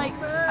 Well, like,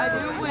 I do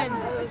when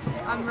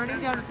I'm running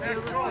down the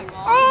field with my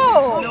ball.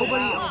 Oh!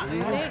 Nobody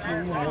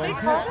They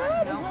called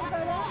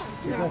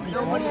it?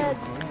 Nobody had.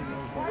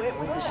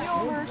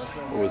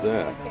 What was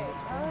that?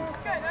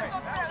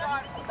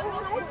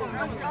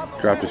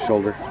 Dropped his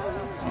shoulder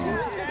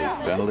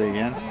Penalty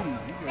again?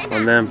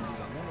 on them.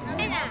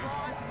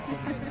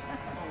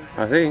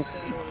 I think.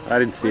 I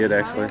didn't see it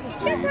actually. 3,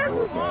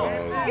 4,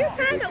 5, 6,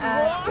 7, 8.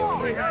 Oh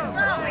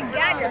my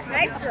God, your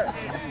diaper.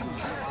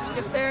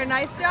 Get there,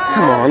 nice job.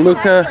 Come on,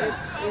 Luca.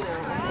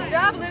 Good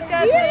job,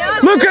 Luca.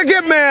 Luca,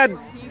 get mad.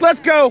 Let's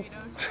go.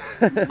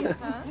 Good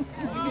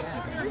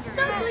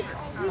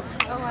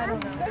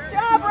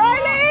job,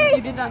 Riley.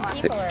 You did not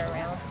like People are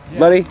around.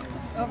 Buddy.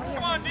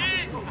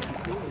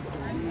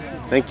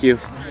 Thank you.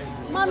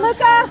 Come on,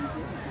 Luca.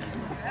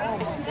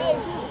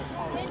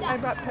 I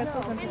brought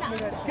pretzels and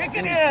potatoes. Kick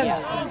it in.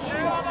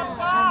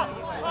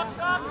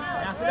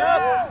 Pass it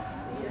up.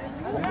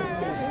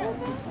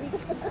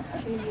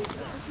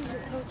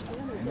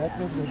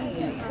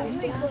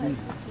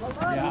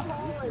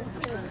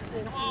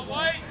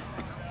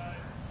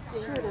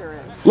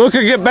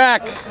 Luca, get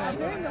back.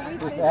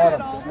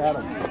 Adam,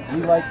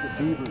 we like the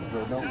Beavers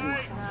though, don't we?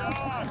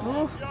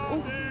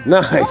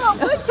 Nice.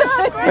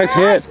 Nice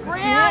hit.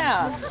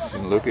 Yeah.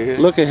 Look at it.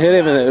 Luca hit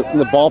him and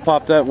the ball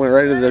popped up and went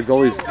right into the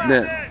goalie's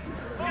net.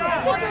 Come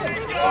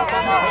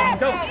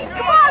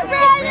on,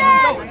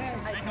 Brandon.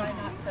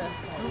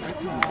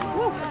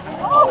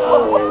 Oh,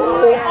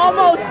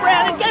 almost,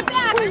 Brandon. Get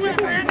back.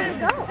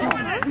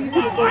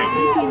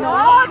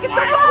 Oh, get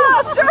the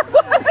ball,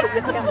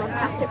 Sherwood.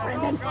 Past it,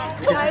 Brandon.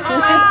 Nice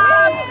job.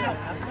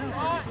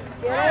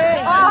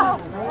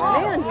 Oh,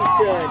 man, he's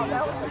good.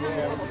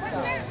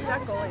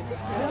 That goalie.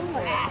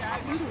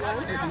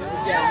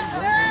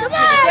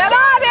 Get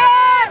on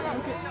it!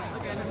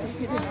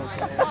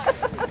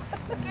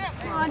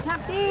 Come on,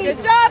 top D. Good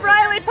job,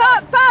 Riley.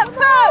 Pop, pop,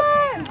 pop.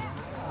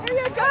 There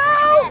you go.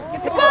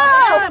 Get the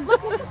ball.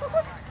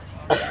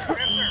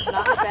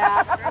 Not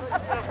bad.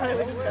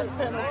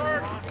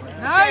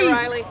 Nice.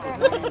 Riley.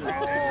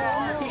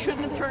 He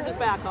shouldn't have turned his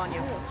back on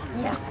you.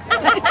 Yeah.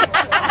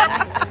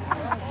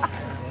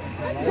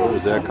 What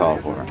was that call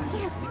for?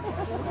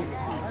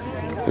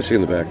 Push you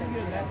in the back.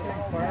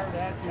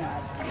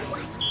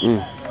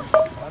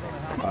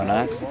 Why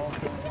not?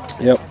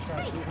 Yep.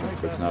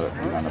 It's not a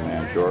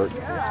man short.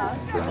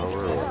 Turnover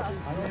or what?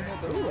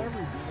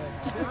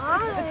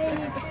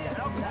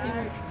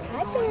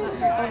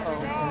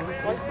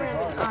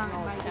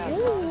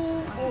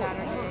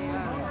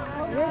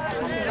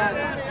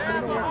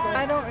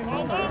 I don't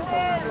remember.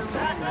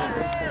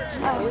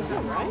 Oh, it was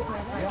him, right?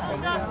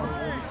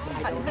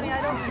 Honey, I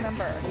don't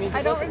remember.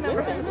 I don't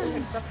remember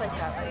stuff like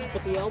that.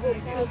 But the elbow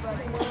pads.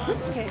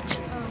 Okay.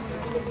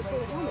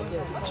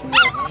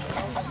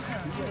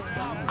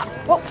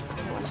 Whoa.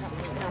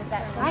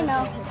 I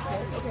know.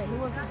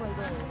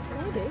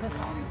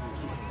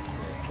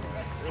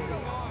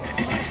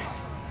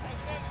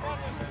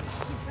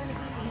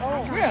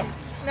 Oh,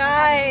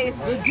 nice.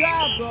 Good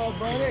job, though,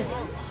 buddy.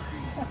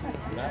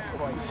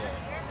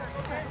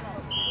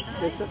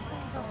 This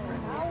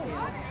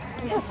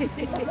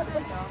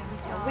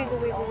wiggle,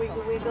 wiggle,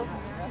 wiggle, wiggle.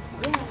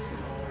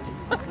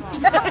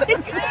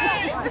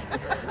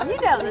 You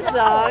know the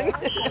song.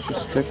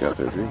 Just stick out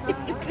there, dude.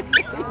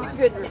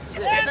 Good.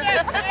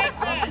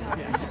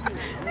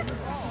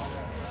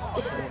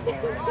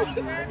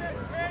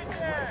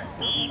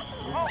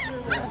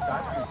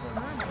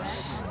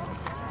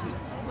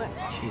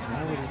 Jeez,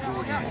 why would he do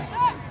that?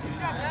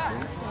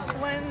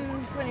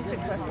 126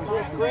 West.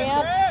 Yes,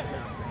 Grant.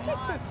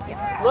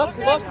 Look.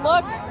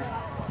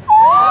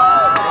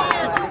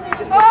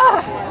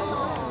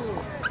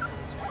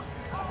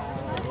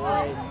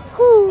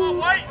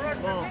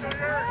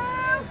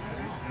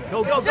 Go,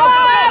 go, go,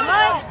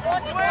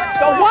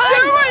 Go, one!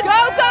 Go,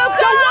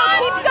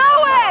 keep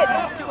going!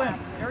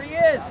 There he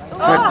is.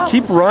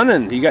 Keep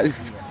running. You got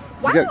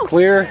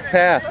clear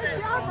path.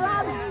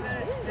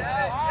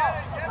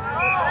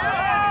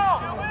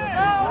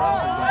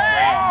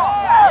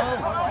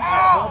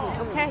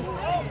 Okay.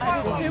 I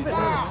did too, but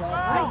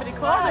nobody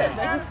called it.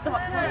 They just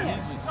stopped playing.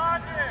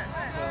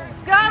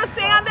 Let's go,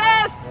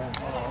 Sandus!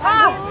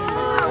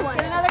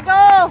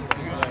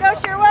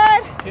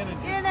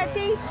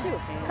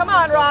 Come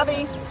on,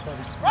 Robbie.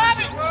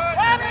 Robbie!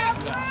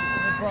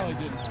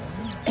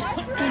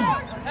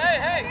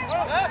 Hey,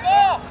 that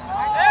ball!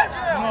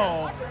 Andrew!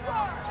 No.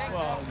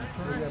 Well,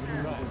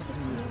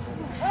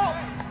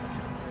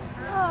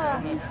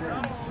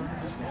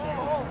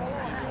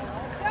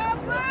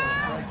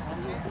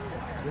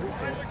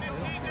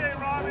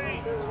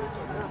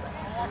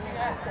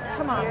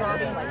 Come on,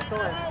 Robbie.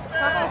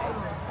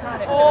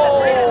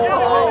 Oh,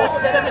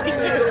 72 to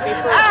be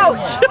first.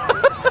 Ouch!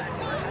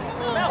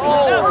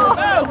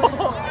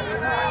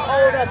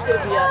 Oh, that's going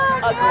to be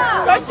ugly.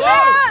 Good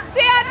job,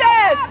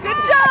 Sanders! Good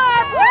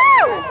job!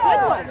 Woo!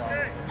 Good one.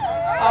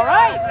 All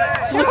right.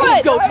 You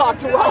can go talk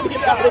to Robbie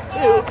about it,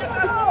 too.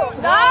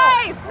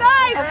 Nice!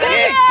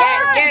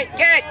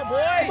 Get.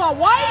 Come on,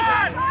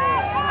 White!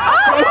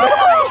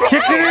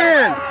 Kick it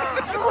in!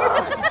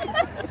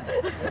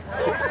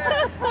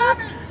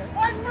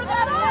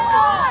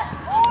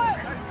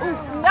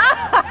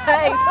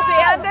 Nice,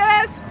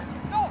 Sanders!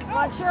 Come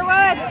on,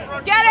 Sherwood!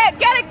 Get it!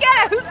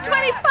 Who's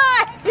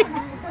 25?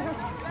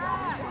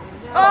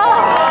 Oh!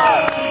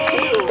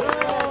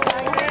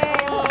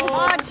 Come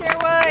on,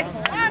 Sherwood!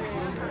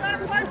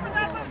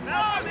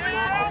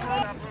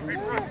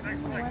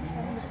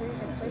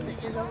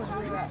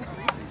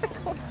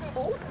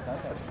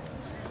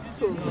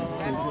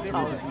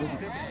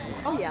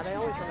 Oh, yeah, they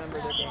always remember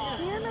their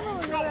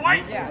games.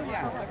 White!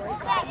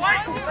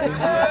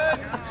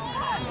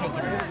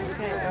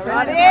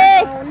 Robbie!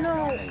 Oh, no.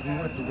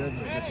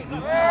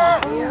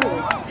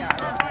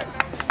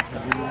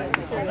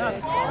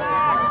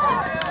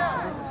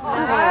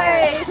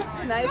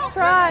 Nice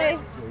try.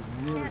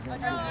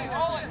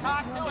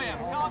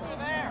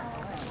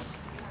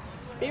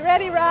 Be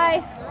ready,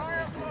 Rye.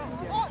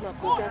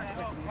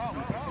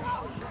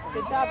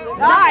 Good job, Luca.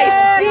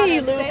 Nice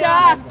D,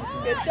 Luca.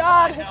 Good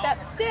job. Hit that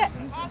stick.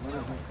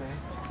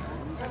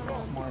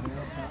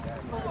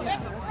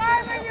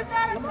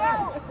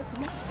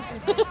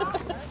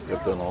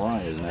 Up on the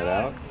line, isn't that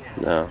out?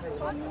 No.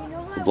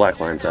 The black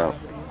line's out.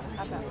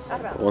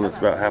 The one that's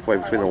about halfway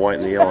between the white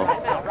and the yellow.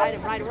 Right.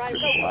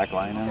 Black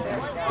line out?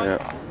 Yeah.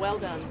 Well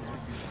done.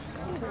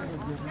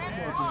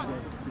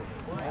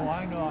 oh,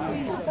 I know.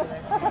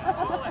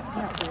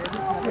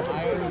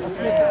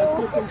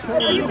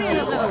 You're being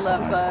a little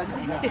love bug.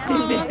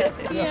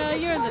 Yeah,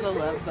 you're a little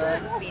love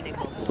bug.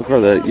 Look where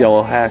the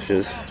yellow hash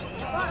is.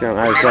 See on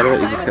either side of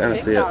it? You can kind of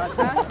see it.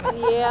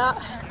 Yeah.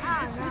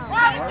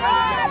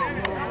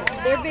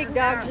 They're big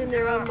dogs in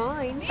their own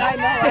mind. I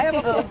know. I have a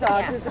little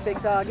dog who's a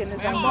big dog in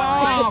his own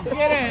mind.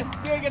 Get it.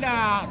 Dig it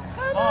out.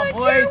 Come on,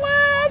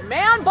 Sherwood!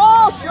 Man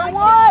ball,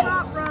 Sherwood!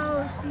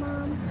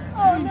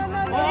 Oh, no. Get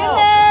in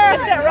there!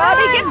 Get there,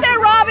 Robbie! Get there,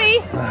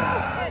 Robbie!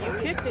 You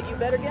kicked it, you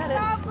better get it.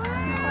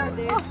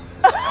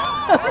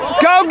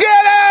 Go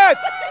get it!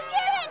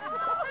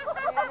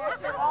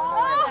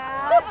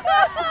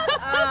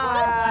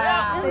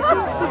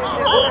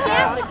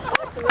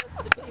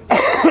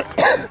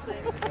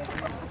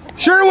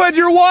 Sherwood,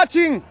 you're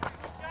watching!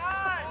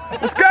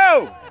 Let's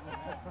go!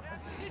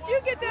 Did you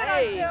get that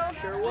on film?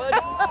 Sherwood.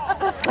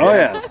 Oh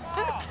yeah.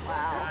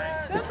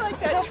 That's like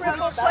that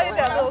triple play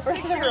that little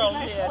 6-year-old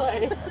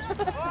did.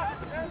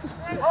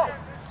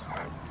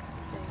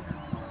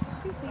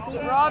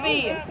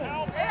 Robbie!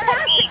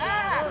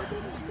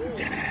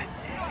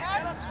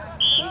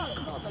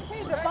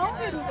 Hey, the ball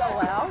didn't go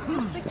out.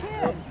 It's the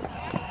kid.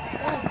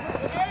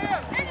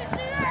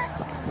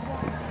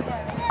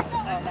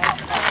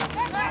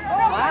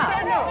 Wow.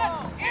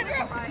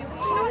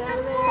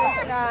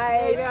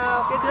 Nice.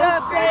 Good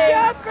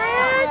job,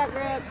 Grant.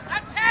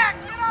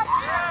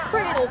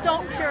 Cradle,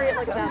 don't carry it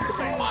like a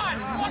basketball.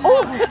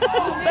 Oh,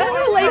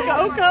 better Lake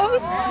Oco.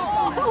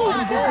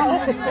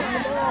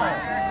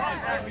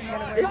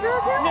 Is there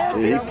a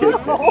He kicked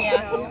it.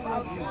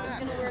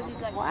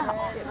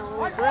 Wow, getting a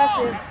little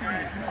aggressive.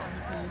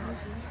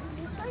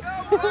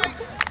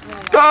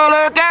 Go,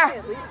 Luca!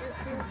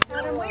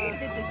 Adam, we need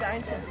to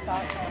design some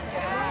socks.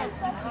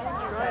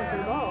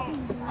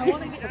 I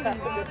want to get some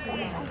of this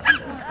coming.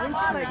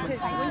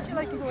 Wouldn't you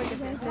like to go into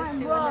business doing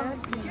that?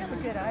 You have a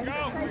good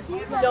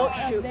idea. Don't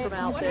shoot from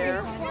out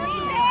there.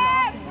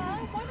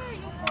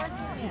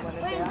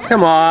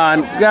 Come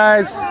on,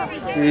 guys.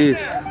 Jeez.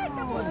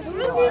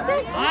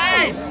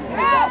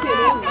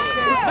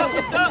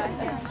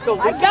 Go,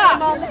 I got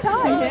him on the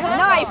time.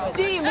 Nice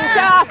D,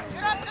 Luca.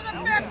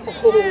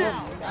 Get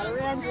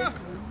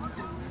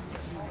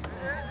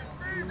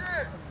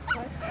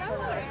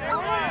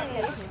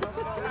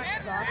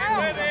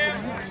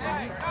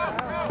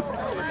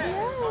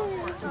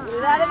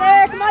it out of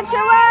there. Come on,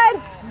 Sherwood.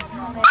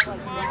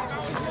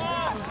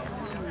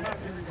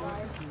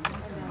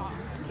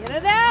 Get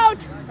it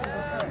out.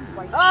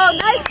 Oh,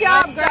 nice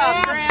job,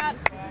 Grant.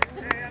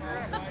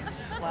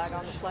 Flag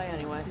on the play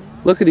anyway.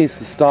 Luca needs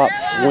to stop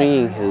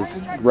swinging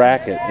his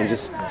racket and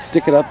just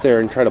stick it up there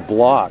and try to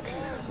block,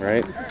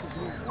 right?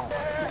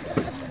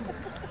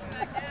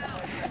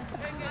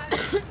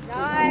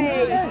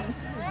 Nice.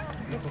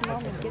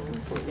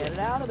 Get it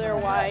out of there,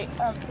 White.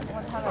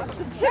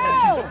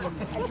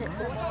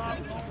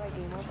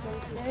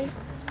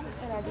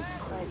 had to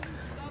like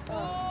sit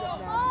down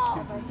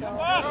myself and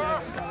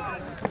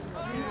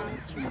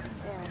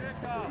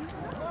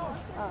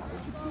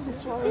just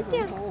sit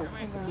down.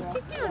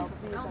 Sit down.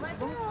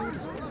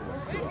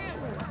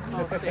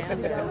 Oh,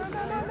 Sanders.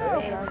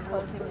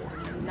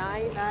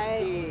 Nice.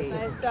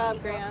 Nice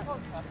job, Grant.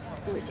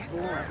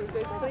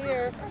 Good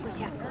clear.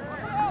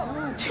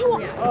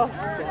 Oh,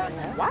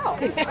 wow.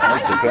 I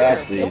like to pass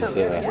these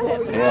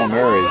Hail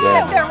Marys,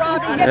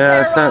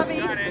 Yeah,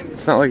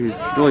 it's not like he's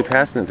really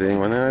passing it to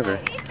anyone either.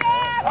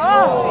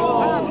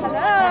 Oh,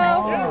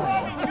 hello.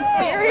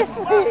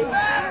 Seriously.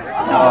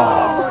 Oh,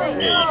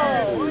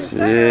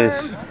 jeez.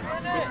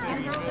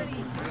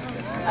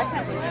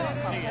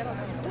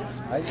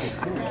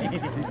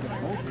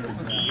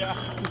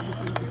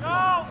 No,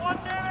 1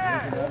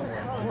 minute.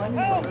 1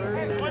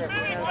 minute.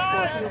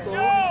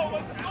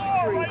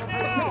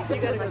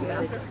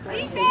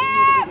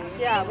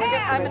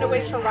 Yeah, I'm going to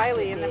wait till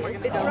Riley, and then we're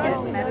going to go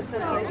get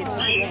medicine and get to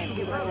the game.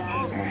 You go with me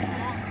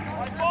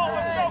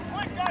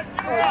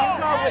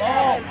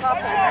and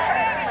Papa.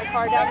 My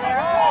car down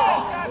there.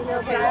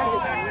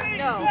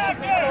 No.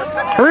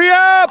 Hurry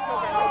up!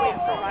 I'll wait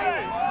for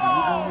Riley.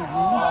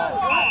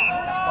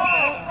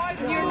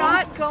 You're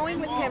not going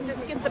with him.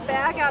 Just get the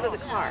bag out of the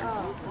car.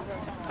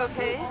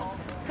 Okay?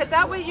 Because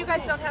that way you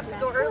guys don't have to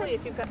go early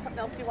if you've got something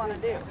else you want to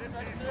do.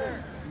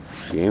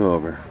 Game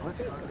over.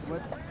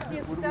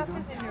 His stuff is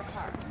in your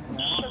car.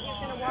 So he's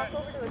going to walk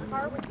over to the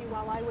car with you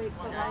while I wait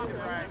for Riley.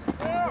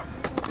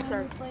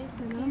 Sorry.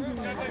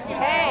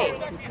 Hey!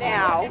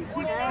 Now.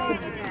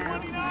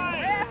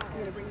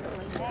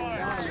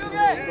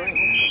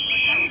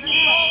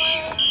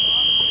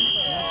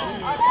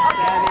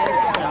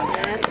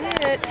 That's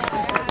it.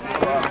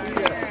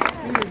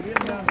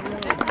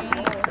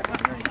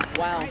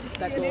 Wow,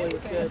 that goalie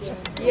was good.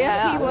 Yes,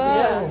 he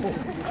was.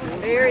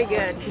 Very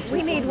good.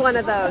 We need one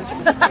of those.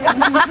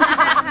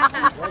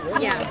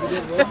 Yeah.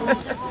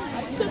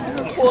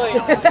 Boy, you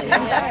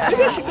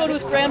guys should go to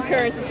his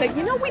grandparents and say,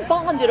 you know, we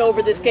bonded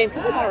over this game.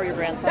 Can we borrow your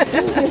grandson?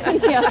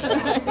 Yeah.